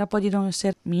que hubiera podido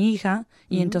ser mi hija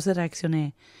y entonces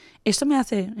reaccioné. Esto me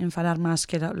hace enfadar más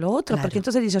que lo otro, Claro. porque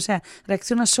entonces dice, o sea,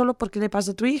 reaccionas solo porque le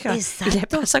pasa a tu hija y le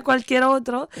Exacto. pasa a cualquier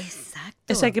otro.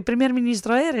 Exacto. O sea, ¿qué primer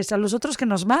ministro eres? A los otros que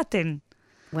nos maten.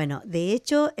 Bueno, de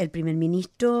hecho, el primer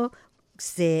ministro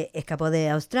se escapó de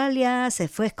Australia, se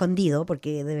fue escondido,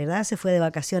 porque de verdad se fue de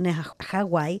vacaciones a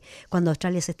Hawái cuando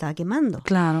Australia se estaba quemando.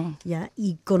 Claro, ¿Ya?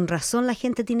 Y con razón la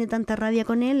gente tiene tanta rabia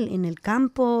con él en el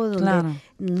campo, donde Claro.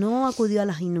 no acudió a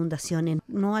las inundaciones,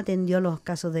 no atendió los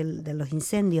casos de los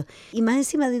incendios. Y más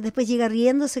encima después llega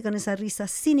riéndose con esa risa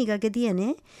cínica que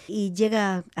tiene y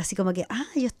llega así como que,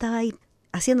 yo estaba ahí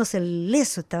haciéndose el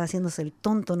leso, estaba haciéndose el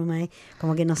tonto nomás,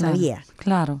 como que no claro, sabía.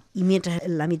 claro. Y mientras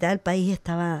la mitad del país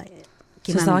estaba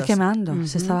Se estaba quemando, Ujú.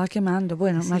 se estaba quemando.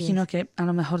 Bueno, Así imagino es. que a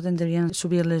lo mejor tendrían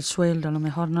subirle el sueldo, a lo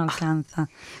mejor no alcanza.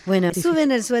 Bueno,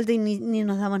 suben el sueldo y ni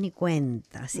nos damos ni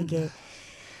cuenta. Así que,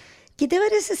 ¿qué te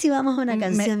parece si vamos a una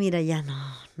canción? Mira, ya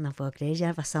no puedo creer,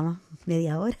 ya pasamos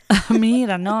media hora.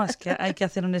 Mira, no, es que hay que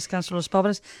hacer un descanso. Los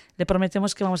pobres le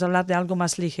prometemos que vamos a hablar de algo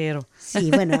más ligero.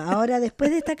 Sí, bueno, ahora después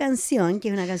de esta canción, que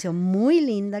es una canción muy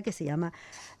linda que se llama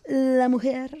La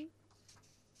Mujer,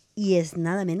 y es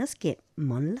nada menos que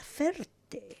Mon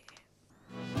Laferte.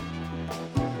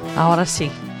 Ahora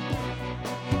sí.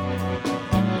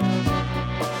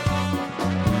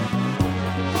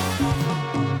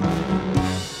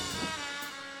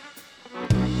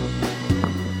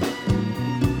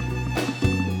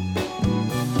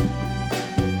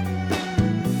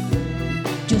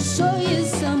 Yo soy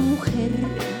esa mujer,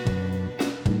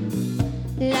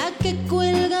 la que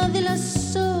cuelga de la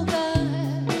soga.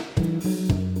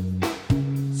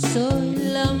 Soy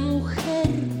la mujer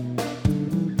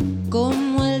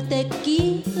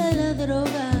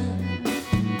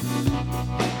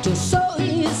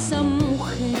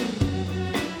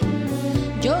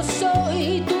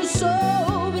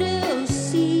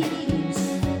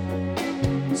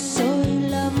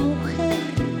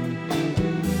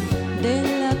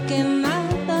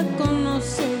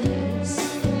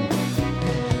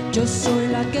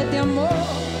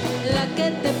que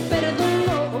te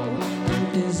perdonó.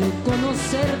 Antes de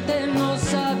conocerte no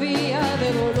sabía de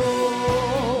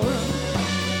dolor.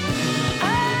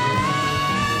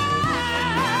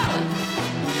 ¡Ah!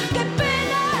 ¡Qué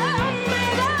pena me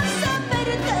da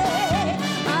saberte!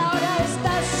 Ahora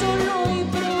estás solo y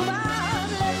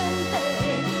probablemente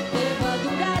te va a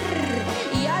durar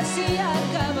y así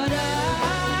acabarás.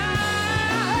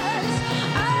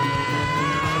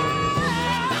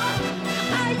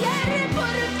 Ayer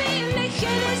por fin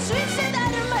dejé de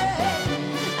suicidarme.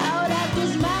 Ahora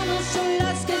tus manos son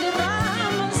las que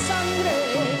derraman sangre.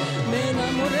 Me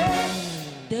enamoré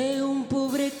de un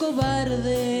pobre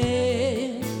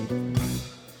cobarde.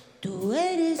 Tú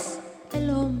eres el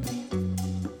hombre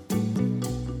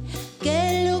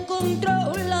que lo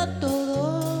controla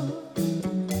todo.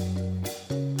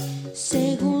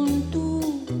 Según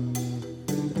tú,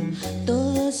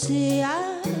 todo se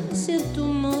hace a tu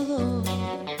modo.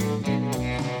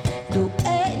 Tú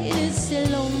eres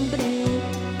el hombre,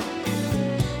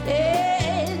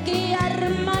 el que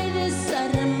arma y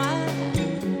desarma.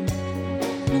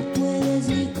 No puedes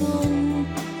ni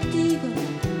contigo,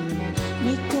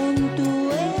 ni con tu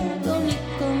ego, ni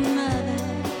con nada.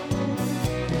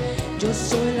 Yo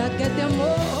soy la que te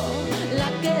amó, la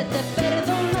que te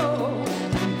perdonó.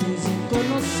 Antes de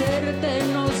conocerte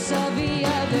no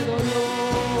sabía de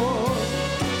dolor.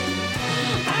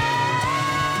 ¡Ah!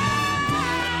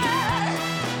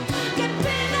 ¡Qué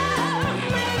pena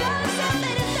me da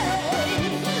saberte!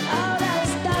 Ahora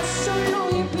estás solo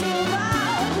y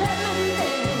probablemente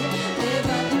te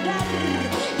va a durar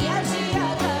y así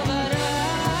acabarás.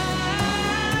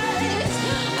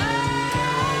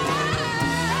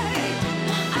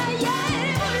 Ayer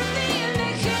por fin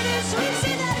dejé de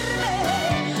suicidarme.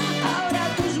 Ahora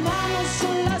tus manos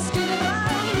son las que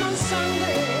derraman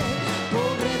sangre.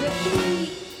 Pobre de ti,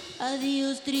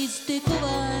 adiós triste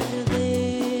cobarde.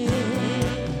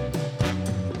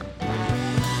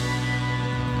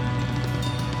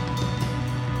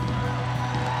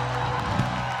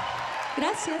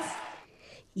 Gracias.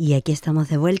 Y aquí estamos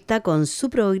de vuelta con su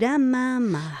programa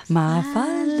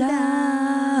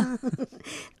Mafalda.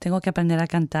 Tengo que aprender a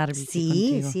cantar, Vicky, Sí,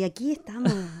 contigo. sí, aquí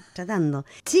estamos tratando.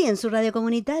 Sí, en su radio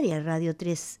comunitaria, Radio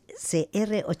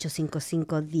 3CR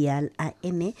 855 Dial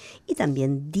AM y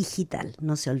también digital,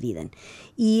 no se olviden.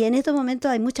 Y en estos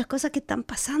momentos hay muchas cosas que están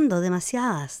pasando,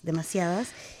 demasiadas.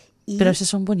 Y Pero esas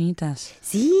son bonitas.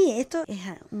 sí, esto es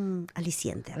un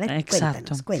aliciente. A ver,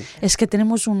 Exacto. cuéntanos. Es que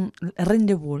tenemos un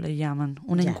rendezvous, le llaman,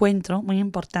 un Ya. encuentro muy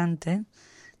importante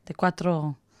de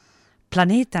 4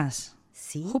 planetas: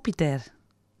 Sí, Júpiter,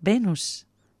 Venus,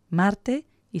 Marte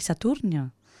y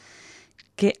Saturno,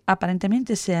 que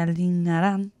aparentemente se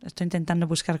alinearán, estoy intentando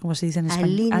buscar cómo se dice en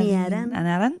español,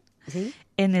 alinearán sí.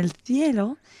 en el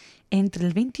cielo entre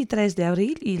el 23 de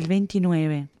abril y el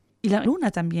 29. Y la Luna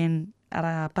también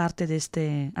hará parte de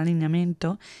este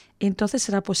alineamiento. Entonces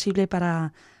será posible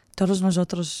para todos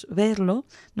nosotros verlo.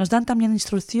 Nos dan también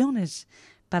instrucciones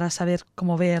para saber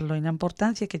cómo verlo y la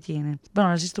importancia que tiene. Bueno,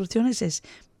 las instrucciones es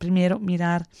primero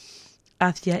mirar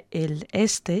hacia el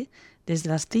este desde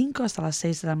las 5 hasta las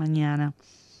 6 de la mañana.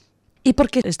 ¿Y por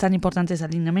qué es tan importante ese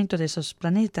alineamiento de esos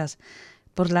planetas?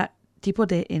 Por el tipo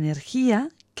de energía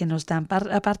que nos dan.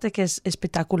 Aparte que es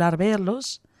espectacular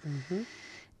verlos, Ujú.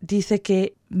 dice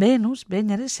que Venus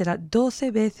será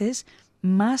 12 veces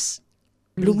más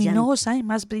luminosa y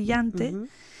más brillante Ujú.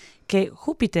 que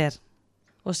Júpiter.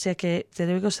 O sea que,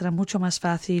 desde luego, será mucho más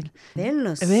fácil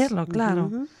Verlo, claro.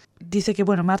 Ujú. Dice que,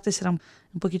 bueno, Marte será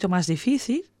un poquito más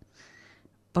difícil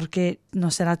porque no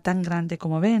será tan grande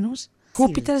como Venus.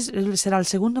 Júpiter será el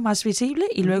segundo más visible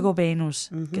y luego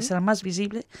Venus, que será más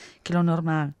visible que lo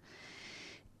normal.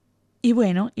 Y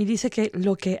bueno, y dice que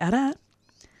lo que hará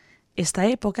esta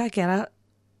época, que hará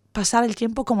pasar el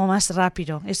tiempo como más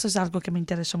rápido. Esto es algo que me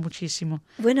interesó muchísimo.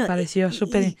 Bueno, pareció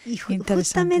súper interesante.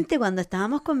 Justamente cuando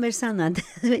estábamos conversando antes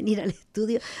de venir al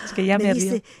estudio, Es que ya me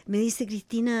río. me dice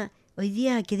Cristina, hoy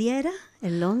día, ¿qué día era?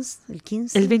 ¿El 11? ¿El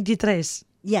 15? El 23.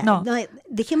 Ya, No.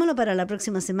 dejémoslo para la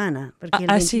próxima semana, porque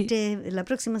el Sí. 23 la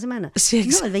próxima semana. Sí, no,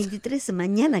 exacto. el 23 es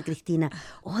mañana, Cristina.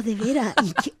 Oh, de veras.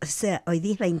 O sea, hoy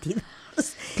día es 22.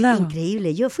 Claro.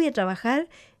 Increíble. Yo fui a trabajar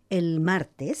el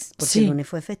martes, porque Sí. el lunes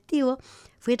fue festivo.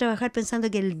 Fui a trabajar pensando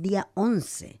que era el día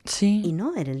 11. Sí. Y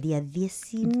no, era el día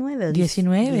 19. o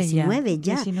 19 ya. 19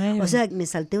 ya. 19. O sea, me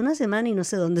salté una semana y no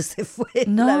sé dónde se fue,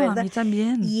 No, la a verdad. mí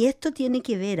también. Y esto tiene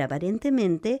que ver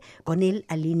aparentemente con el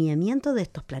alineamiento de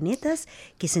estos planetas,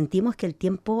 que sentimos que el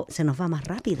tiempo se nos va más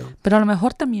rápido. Pero a lo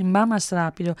mejor también va más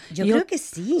rápido. Yo Y creo que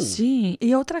sí. Sí,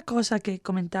 y otra cosa que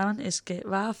comentaban es que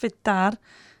va a afectar,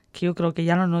 que yo creo que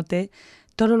ya lo noté,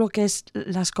 todo lo que es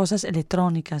las cosas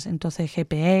electrónicas, entonces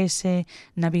GPS,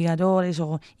 navegadores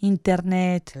o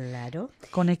internet, Claro.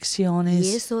 conexiones.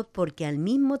 Y eso porque al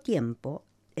mismo tiempo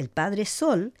el Padre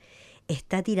Sol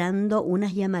está tirando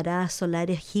unas llamaradas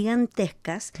solares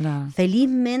gigantescas, Claro.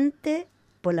 felizmente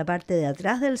por la parte de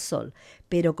atrás del Sol,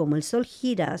 pero como el Sol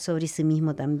gira sobre sí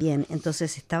mismo también,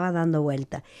 entonces estaba dando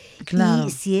vuelta. Claro. Y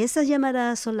si esas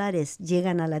llamaradas solares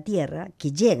llegan a la Tierra,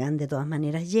 que llegan, de todas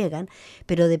maneras llegan,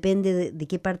 pero depende de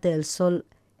qué parte del Sol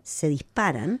se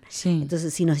disparan. Sí.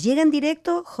 Entonces, si nos llegan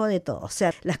directo, jode todo. O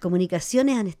sea, las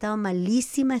comunicaciones han estado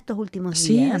malísimas estos últimos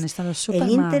Sí, días. han estado súper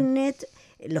El mal. internet,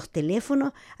 los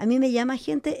teléfonos, a mí me llama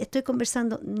gente, estoy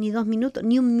conversando ni 2 minutos,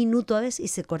 ni 1 minuto a veces y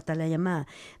se corta la llamada.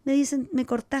 Me dicen, me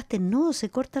cortaste. No,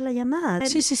 se corta la llamada.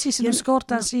 Sí, se Yo- nos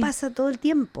corta, nos sí. pasa todo el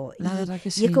tiempo. La verdad que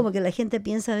Y sí. es como que la gente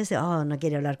piensa a veces, oh, no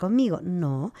quiere hablar conmigo.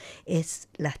 No,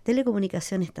 las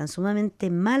telecomunicaciones están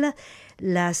sumamente malas.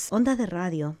 Las ondas de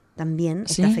radio también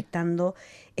Sí. está afectando,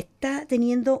 está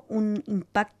teniendo un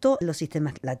impacto en los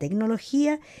sistemas, la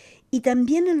tecnología y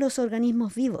también en los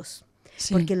organismos vivos.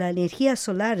 Sí. Porque la energía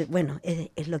solar, bueno,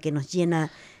 es lo que nos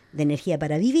llena de energía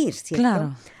para vivir, ¿cierto?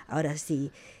 Claro. Ahora,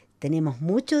 si tenemos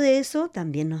mucho de eso,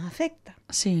 también nos afecta.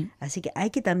 Sí. Así que hay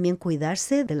que también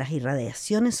cuidarse de las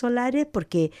irradiaciones solares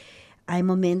porque hay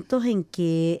momentos en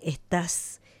que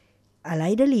estás al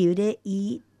aire libre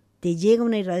y te llega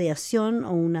una irradiación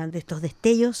o una de estos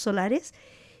destellos solares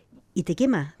y te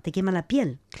quema la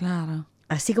piel. Claro.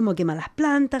 Así como quema las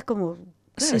plantas, como...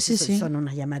 Claro, Sí, sí. son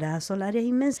unas llamaradas solares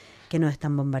inmensas que nos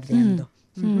están bombardeando.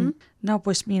 Ujú. No,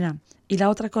 pues mira, y la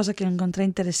otra cosa que encontré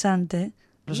interesante,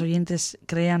 los oyentes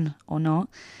crean o no,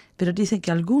 pero dicen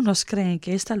que algunos creen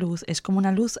que esta luz es como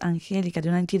una luz angélica, de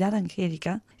una entidad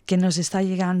angélica, que nos está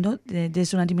llegando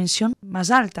desde una dimensión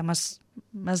más alta,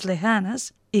 más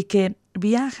lejanas, y que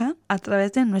viaja a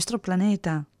través de nuestro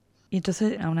planeta. Y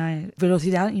entonces a una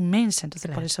velocidad inmensa, entonces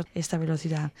Claro. por eso esta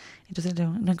velocidad. Entonces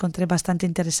lo encontré bastante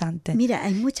interesante. Mira,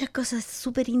 hay muchas cosas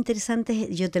súper interesantes,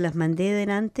 yo te las mandé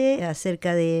delante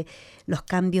acerca de los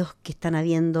cambios que están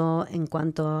habiendo en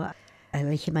cuanto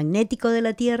al eje magnético de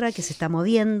la Tierra que se está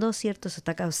moviendo, ¿cierto? Eso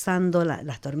está causando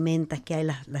las tormentas que hay,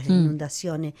 las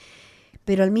inundaciones.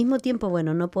 Pero al mismo tiempo,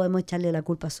 bueno, no podemos echarle la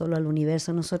culpa solo al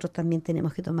universo, nosotros también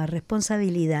tenemos que tomar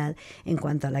responsabilidad en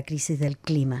cuanto a la crisis del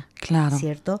clima. Claro,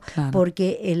 ¿Cierto? claro.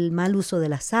 Porque el mal uso de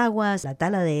las aguas, la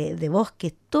tala de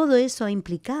bosques, todo eso ha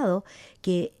implicado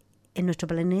que en nuestro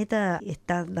planeta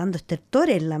está dando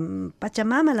estertores. La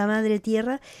Pachamama, la Madre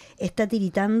Tierra, está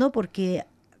tiritando porque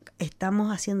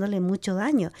estamos haciéndole mucho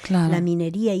daño. Claro. La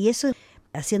minería y eso,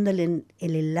 haciéndole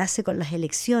el enlace con las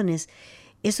elecciones,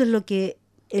 eso es lo que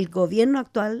el gobierno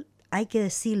actual, hay que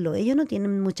decirlo, ellos no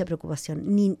tienen mucha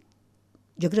preocupación,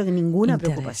 yo creo que ninguna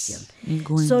Interés, preocupación.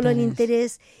 ningún Solo el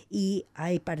interés. interés, y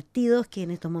hay partidos que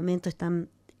en estos momentos están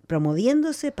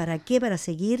promoviéndose. ¿Para qué? Para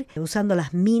seguir usando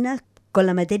las minas con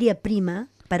la materia prima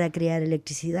para crear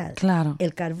electricidad. Claro.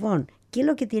 El carbón. ¿Qué es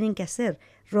lo que tienen que hacer?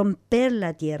 Romper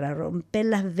la tierra, romper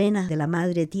las venas de la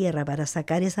madre tierra para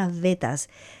sacar esas vetas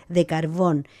de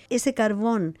carbón. Ese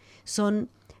carbón son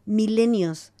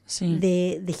milenios Sí.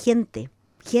 de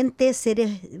gente,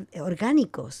 seres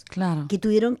orgánicos Claro. que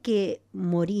tuvieron que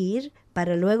morir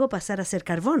para luego pasar a ser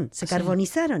carbón, se Sí.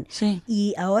 carbonizaron. Sí.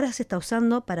 Y ahora se está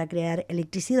usando para crear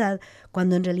electricidad,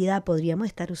 cuando en realidad podríamos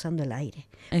estar usando el aire,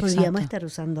 podríamos Exacto. estar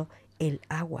usando el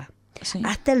agua. Sí.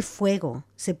 Hasta el fuego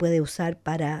se puede usar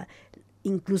para,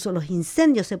 incluso los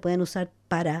incendios se pueden usar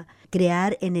para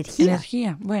crear energía.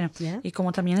 Energía, bueno, ¿Ya? y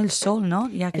como también el sol, ¿no?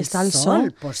 Ya que está el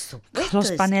sol, por con supuesto.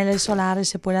 los es paneles solares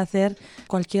se puede hacer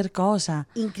cualquier cosa.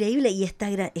 increíble y es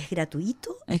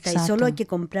gratuito. Y Exacto. solo hay que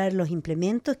comprar los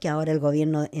implementos que ahora el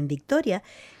gobierno en Victoria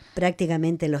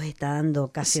prácticamente los está dando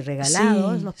casi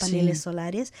regalados, Sí, los paneles sí.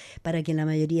 solares, para que la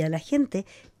mayoría de la gente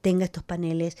tenga estos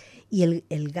paneles y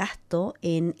el gasto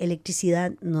en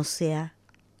electricidad no sea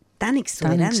tan Tan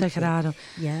exuberante. exagerado.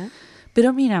 ¿Ya?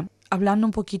 Pero mira, hablando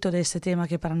un poquito de este tema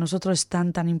que para nosotros es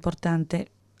tan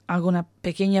importante, hago una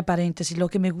pequeña paréntesis. Lo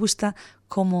que me gusta,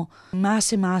 como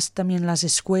más y más también las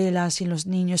escuelas y los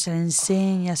niños se les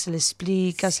enseña, se les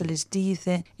explica, se les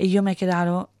dice. Y yo me he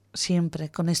quedado siempre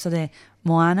con esto de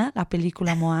Moana, la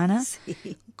película Moana,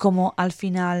 Sí, como al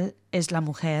final es la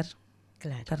mujer.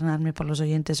 claro. Perdonadme por los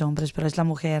oyentes hombres, pero es la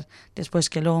mujer, después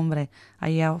que el hombre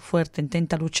allá fuerte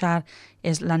intenta luchar,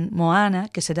 es la Moana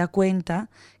que se da cuenta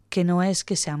que no es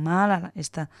que sea mala,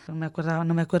 no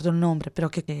me acuerdo el nombre, pero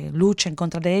que lucha en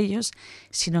contra de ellos,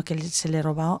 sino que se le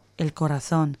robó el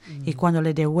corazón. Y cuando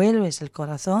le devuelves el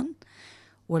corazón,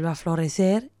 vuelve a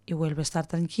florecer y vuelve a estar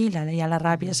tranquila, ya la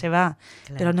rabia se va,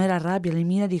 Claro. pero no era rabia, le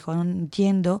mira y dijo, no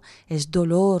entiendo, es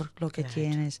dolor lo que Claro,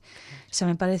 tienes. O sea,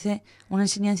 me parece una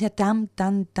enseñanza tan,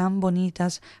 tan, tan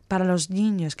bonitas para los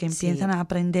niños que Sí. empiezan a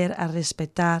aprender a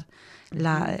respetar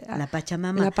la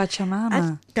Pachamama. la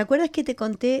Pachamama. ¿Te acuerdas que te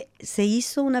conté? Se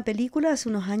hizo una película hace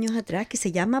unos años atrás que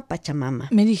se llama Pachamama.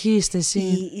 Me dijiste,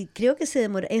 sí. Y creo que se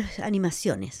demora, es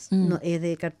animaciones, no, es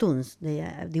de cartoons, de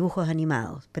dibujos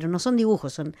animados, pero no son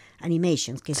dibujos, son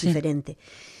animations, que es Sí. diferente.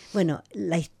 Bueno,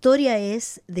 la historia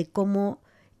es de cómo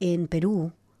en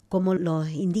Perú, cómo los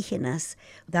indígenas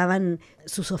daban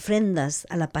sus ofrendas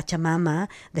a la Pachamama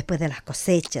después de las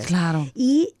cosechas. Claro.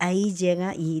 Y ahí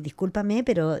llega, y discúlpame,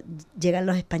 pero llegan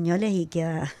los españoles y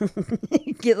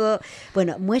quedó,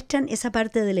 bueno, muestran esa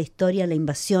parte de la historia, la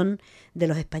invasión de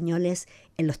los españoles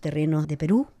en los terrenos de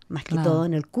Perú, más que Claro. todo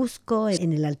en el Cusco,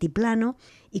 en el altiplano,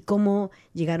 y cómo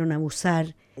llegaron a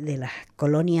abusar de las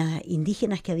colonias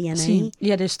indígenas que habían ahí, Sí,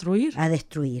 y a destruir. a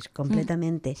destruir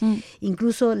completamente. Mm.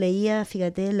 Incluso leía,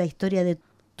 fíjate, la historia de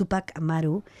Tupac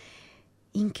Amaru.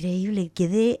 Increíble,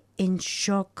 quedé en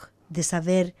shock de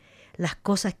saber las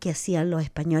cosas que hacían los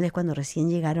españoles cuando recién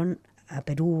llegaron a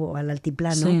Perú o al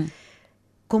altiplano. Sí.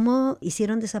 Cómo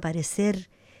hicieron desaparecer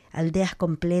aldeas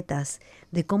completas,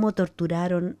 de cómo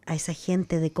torturaron a esa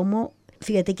gente, de cómo,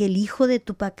 fíjate que el hijo de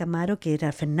Tupac Amaru, que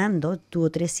era Fernando, tuvo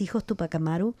 3 hijos, Tupac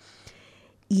Amaru,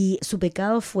 y su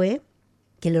pecado fue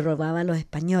que le robaban a los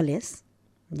españoles,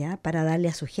 ¿ya?, para darle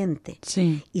a su gente.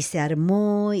 Sí. Y se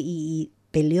armó y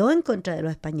peleó en contra de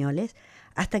los españoles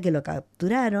hasta que lo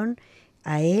capturaron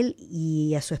a él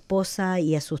y a su esposa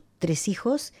y a sus 3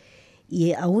 hijos.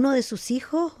 Y a uno de sus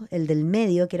hijos, el del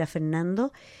medio, que era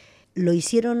Fernando, lo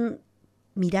hicieron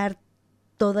mirar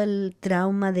todo el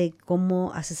trauma de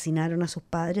cómo asesinaron a sus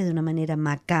padres de una manera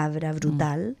macabra,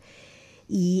 brutal.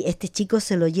 Y este chico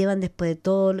se lo llevan después de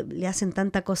todo, le hacen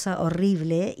tanta cosa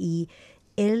horrible y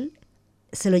él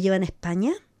se lo lleva a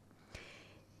España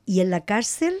y en la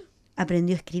cárcel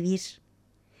aprendió a escribir.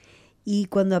 Y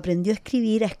cuando aprendió a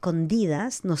escribir a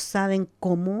escondidas, no saben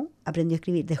cómo aprendió a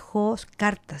escribir, dejó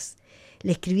cartas.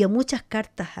 Le escribió muchas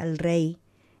cartas al rey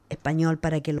español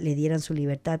para que le dieran su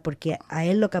libertad, porque a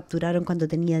él lo capturaron cuando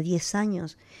tenía 10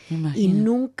 años y Imagina.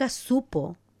 nunca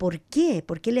supo por qué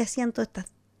le hacían todas estas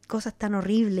cosas tan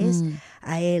horribles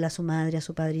a él, a su madre, a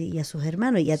su padre y a sus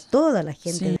hermanos y a toda la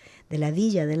gente Sí. de la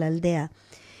villa, de la aldea.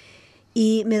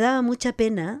 Y me daba mucha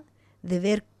pena de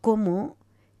ver cómo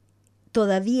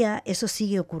todavía eso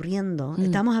sigue ocurriendo.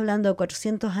 Estamos hablando de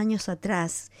 400 años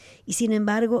atrás y sin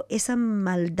embargo esa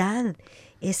maldad,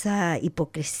 esa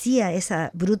hipocresía,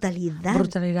 esa brutalidad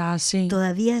Brutalidad, sí.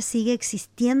 todavía sigue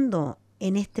existiendo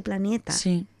en este planeta.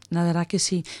 Sí, la verdad que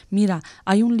sí. Mira,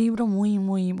 hay un libro muy,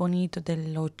 muy bonito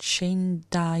del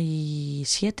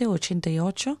 87,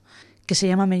 88, que se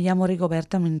llama Me llamo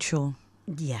Rigoberta Menchú.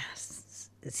 Ya,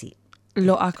 sí.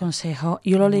 Lo aconsejo.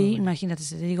 Yo lo leí, imagínate,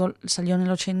 si te digo, salió en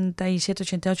el 87,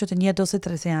 88, tenía 12,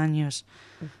 13 años.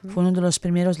 Fue uno de los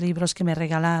primeros libros que me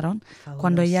regalaron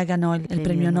cuando ella ganó el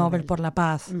premio Nobel por la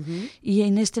Paz. Y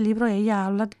en este libro ella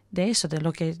habla de eso,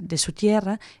 de su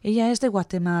tierra. Ella es de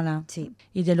Guatemala Sí.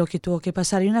 y de lo que tuvo que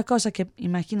pasar. Y una cosa que,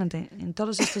 imagínate, en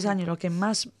todos estos años, lo que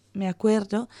más me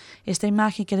acuerdo, esta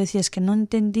imagen que decía es que no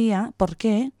entendía por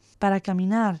qué para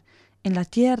caminar en la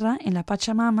tierra, en la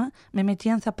Pachamama, me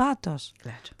metían zapatos.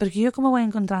 Claro. Porque yo cómo voy a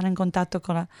encontrar en contacto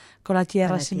con la tierra,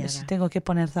 Con la si tierra. tengo que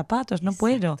poner zapatos, no Exacto.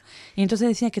 puedo. Y entonces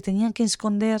decía que tenían que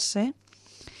esconderse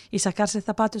y sacarse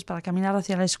zapatos para caminar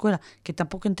hacia la escuela, que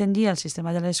tampoco entendía el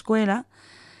sistema de la escuela.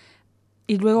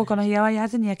 Y luego cuando llegaba allá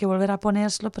tenía que volver a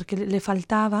ponérselo porque le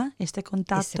faltaba este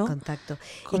contacto. Ese contacto.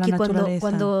 con Y la que naturaleza.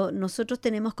 cuando nosotros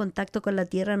tenemos contacto con la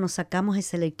tierra, nos sacamos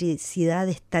esa electricidad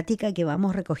estática que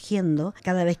vamos recogiendo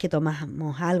cada vez que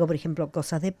tomamos algo, por ejemplo,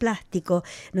 cosas de plástico.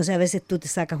 No sé, a veces tú te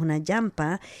sacas una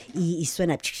llampa y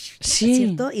suena, Sí.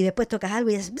 ¿cierto? Y después tocas algo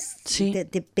y Sí.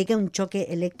 te pega un choque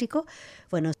eléctrico.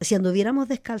 Bueno, si anduviéramos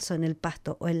descalzo en el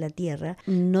pasto o en la tierra,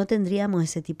 no tendríamos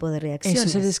ese tipo de reacciones. Eso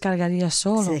se descargaría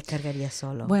solo. Se descargaría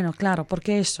solo. Bueno, claro,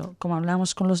 porque eso, como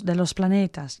hablamos de los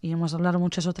planetas y hemos hablado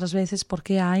muchas otras veces,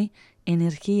 porque hay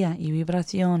energía y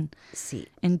vibración Sí.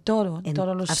 en En todos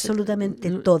los...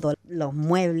 absolutamente todo, los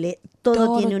muebles,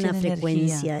 todo tiene una tiene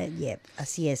frecuencia,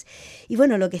 así es. Y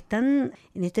bueno, lo que están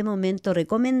en este momento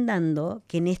recomendando,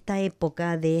 que en esta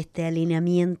época de este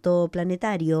alineamiento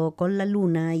planetario con la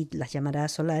luna y las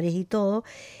llamaradas solares y todo,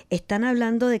 están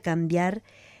hablando de cambiar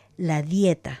la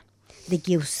dieta, de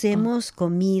que usemos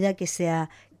comida que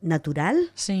sea natural,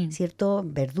 Sí. ¿cierto?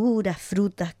 Verduras,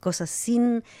 frutas, cosas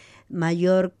sin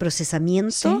mayor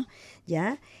procesamiento, Sí.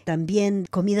 ¿ya? También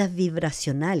comidas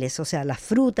vibracionales, o sea, las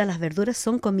frutas, las verduras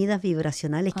son comidas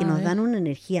vibracionales que nos dan una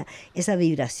energía. Esa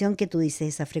vibración que tú dices,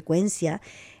 esa frecuencia,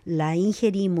 la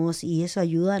ingerimos y eso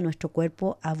ayuda a nuestro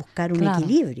cuerpo a buscar un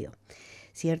equilibrio,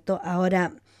 ¿cierto?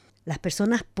 Ahora, las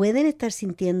personas pueden estar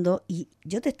sintiendo, y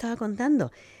yo te estaba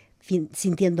contando,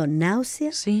 sintiendo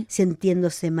náuseas,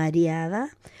 sintiéndose mareada,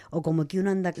 o como que uno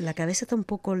anda, la cabeza está un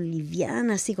poco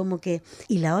liviana, así como que...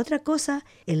 Y la otra cosa,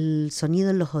 el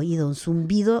sonido en los oídos, un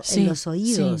zumbido en los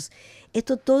oídos.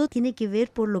 Esto todo tiene que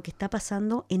ver por lo que está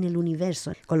pasando en el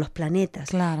universo, con los planetas.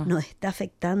 Claro. Nos está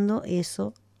afectando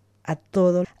eso a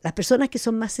todos. Las personas que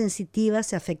son más sensitivas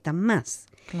se afectan más.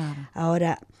 Claro.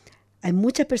 Ahora, hay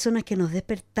muchas personas que nos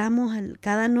despertamos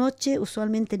cada noche,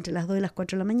 usualmente entre las 2 y las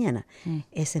 4 de la mañana.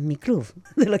 Ese es mi club,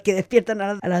 de los que despiertan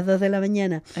a las 2 de la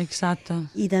mañana. Exacto.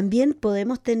 Y también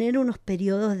podemos tener unos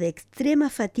periodos de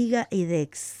extrema fatiga y de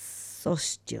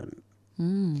exhaustión.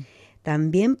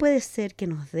 También puede ser que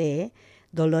nos dé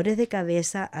dolores de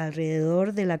cabeza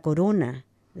alrededor de la corona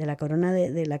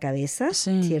de la cabeza,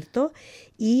 ¿cierto?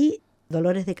 Y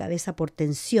dolores de cabeza por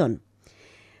tensión.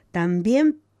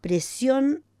 También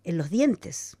presión en los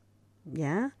dientes,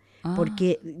 ¿ya?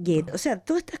 Porque, o sea,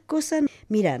 todas estas cosas,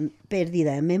 mira,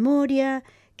 pérdida de memoria,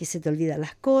 que se te olvidan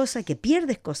las cosas, que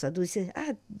pierdes cosas. Tú dices,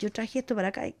 yo traje esto para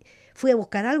acá, fui a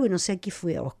buscar algo y no sé qué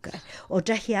fui a buscar. O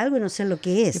traje algo y no sé lo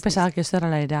que es. Yo pensaba que eso era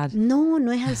la edad. No,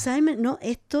 no es Alzheimer, no,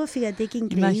 esto, fíjate qué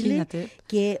increíble. Imagínate.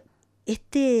 Que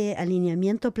este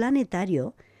alineamiento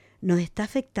planetario nos está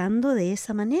afectando de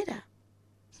esa manera.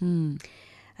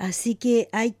 Así que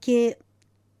hay que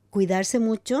cuidarse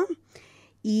mucho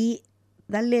y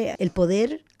darle el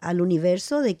poder al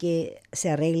universo de que se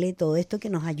arregle todo esto, que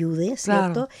nos ayude,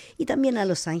 ¿cierto? Y también a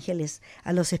los ángeles,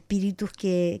 a los espíritus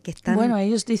que están... Bueno,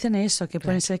 ellos dicen eso, que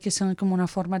puede ser que son como una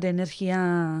forma de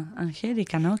energía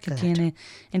angélica, ¿no? Que tiene.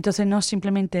 Entonces no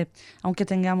simplemente, aunque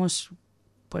tengamos,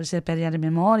 puede ser pérdida de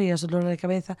memoria, dolor de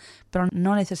cabeza, pero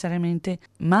no necesariamente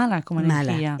mala como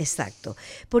energía. Exacto.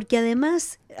 Porque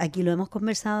además, aquí lo hemos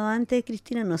conversado antes,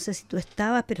 Cristina, no sé si tú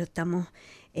estabas, pero estamos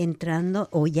entrando,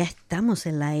 o ya estamos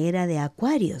en la era de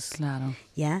Acuarios. Claro.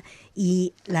 ¿Ya?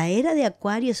 Y la era de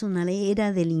Acuario es una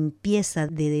era de limpieza,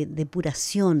 de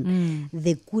depuración,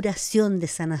 de curación, de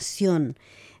sanación,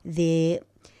 de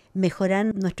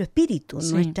mejorar nuestro espíritu,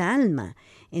 nuestra alma.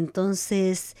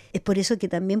 Entonces, es por eso que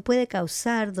también puede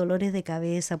causar dolores de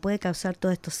cabeza, puede causar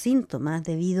todos estos síntomas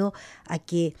debido a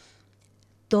que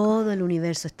todo el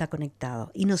universo está conectado.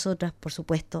 Y nosotras, por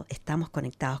supuesto, estamos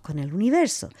conectados con el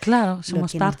universo. Claro,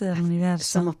 somos parte del universo.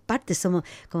 Somos parte, somos,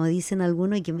 como dicen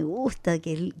algunos, y que me gusta,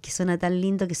 que suena tan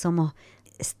lindo, que somos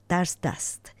stars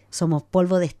dust. Somos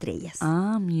polvo de estrellas.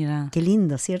 Mira. Qué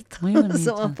lindo, ¿cierto? Muy bonito.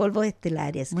 Somos polvos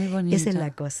estelares. Muy bonito. Esa es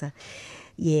la cosa.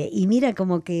 Y mira,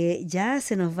 como que ya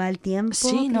se nos va el tiempo.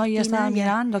 Sí, no, yo Cristina, estaba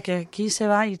mirando que aquí se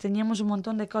va y teníamos un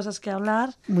montón de cosas que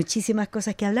hablar. Muchísimas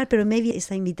cosas que hablar, pero maybe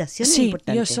esa invitación es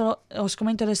importante. Yo solo os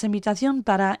comento de esta invitación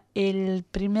para el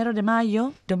 1 de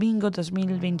mayo, domingo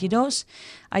 2022.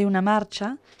 Hay una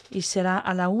marcha y será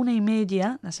a la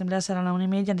 1:30, la asamblea será a la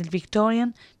 1:30 en el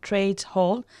Victorian Trades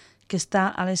Hall, que está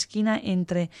a la esquina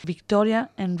entre Victoria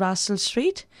y Russell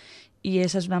Street. Y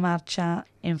esa es una marcha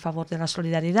en favor de la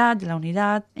solidaridad, de la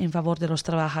unidad, en favor de los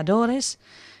trabajadores,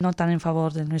 no tan en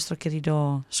favor de nuestro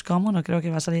querido ScoMo, no creo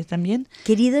que va a salir tan bien.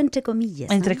 Querido entre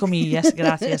comillas. Entre comillas,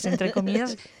 gracias. Entre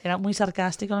comillas, era muy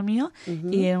sarcástico lo mío,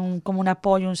 y como un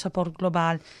apoyo, un soporte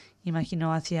global,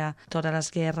 imagino, hacia todas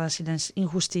las guerras y las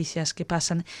injusticias que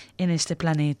pasan en este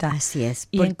planeta. Así es.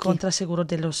 Y en contra seguro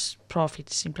de los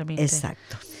profits, simplemente.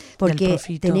 Exacto. Porque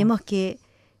tenemos que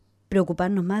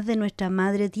preocuparnos más de nuestra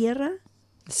madre tierra,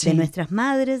 de nuestras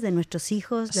madres, de nuestros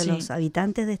hijos, de los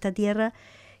habitantes de esta tierra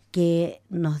que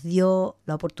nos dio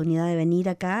la oportunidad de venir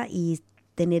acá y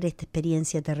tener esta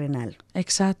experiencia terrenal.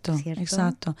 Exacto, ¿cierto?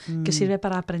 Exacto. Que sirve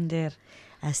para aprender.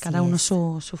 Así cada uno es.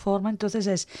 su forma. Entonces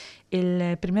es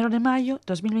el 1 de mayo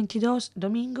 2022,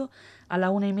 domingo, a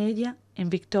la 1:30 en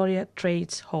Victoria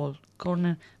Trades Hall,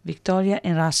 con Victoria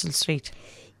en Russell Street.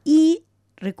 Y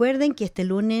recuerden que este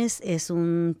lunes es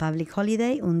un public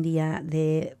holiday, un día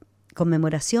de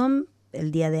conmemoración,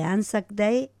 el día de Anzac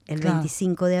Day, el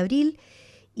 25 de abril,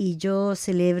 y yo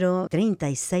celebro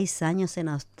 36 años en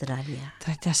Australia.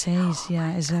 36,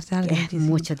 ya, es verdad. Es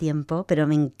mucho tiempo, pero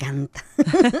me encanta.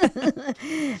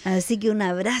 Así que un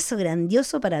abrazo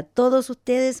grandioso para todos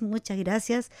ustedes. Muchas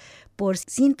gracias por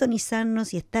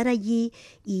sintonizarnos y estar allí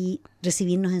y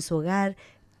recibirnos en su hogar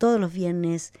todos los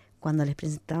viernes cuando les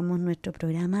presentamos nuestro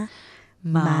programa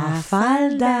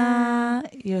Mafalda.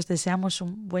 Y os deseamos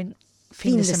un buen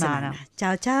fin de semana.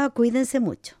 Chao, chao. Cuídense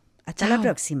mucho. Hasta la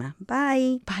próxima.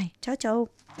 Bye. Bye. Chao, chao.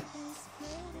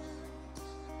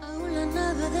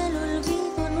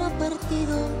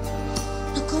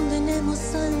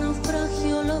 Volvemos al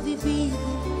naufragio, lo vivido.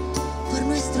 Por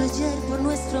nuestro ayer, por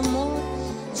nuestro amor,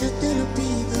 yo te lo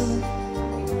pido.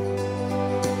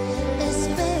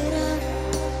 Espera,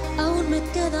 aún me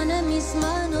quedan en mis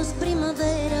manos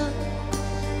primavera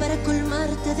para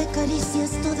colmarte de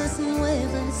caricias todas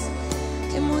nuevas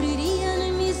que morirían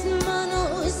en mis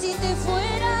manos si te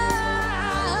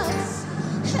fueras.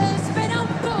 Espera un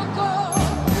poco,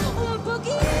 un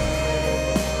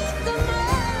poquito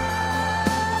más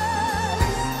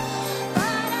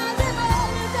para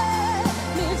devolverte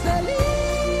mi felicidad.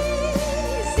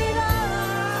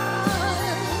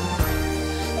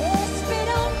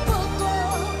 Espera un poco,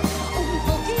 un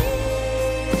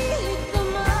poquito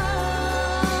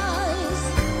más.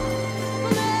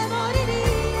 Me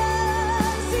moriría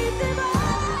si te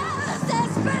vas.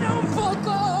 Espera un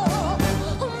poco,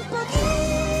 un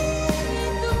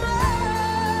poquito más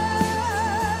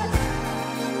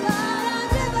para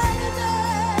devolverte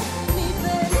mi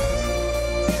felicidad.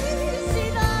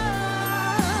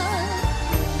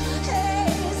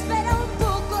 Espera un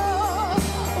poco,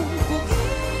 un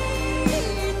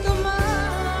poquito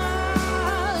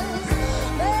más.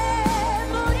 Me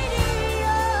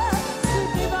moriría si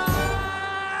te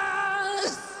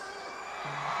vas.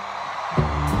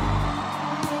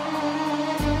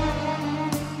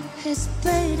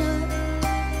 Espera,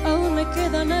 aún me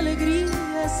quedan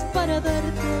alegrías para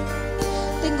darte.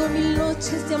 Tengo 1000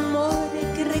 noches de amor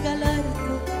que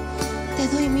regalarte. Te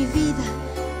doy mi vida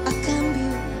a cambio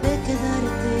de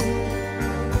quedarte.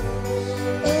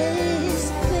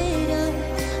 Espera,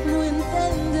 no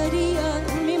entendería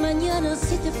mi mañana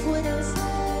si te fueras.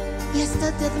 Y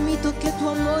hasta te admito que tu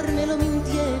amor me lo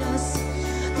mintieras.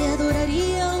 Te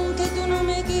adoraría aunque tú no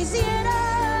me quisieras.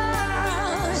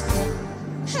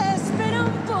 Espera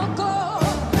un poco.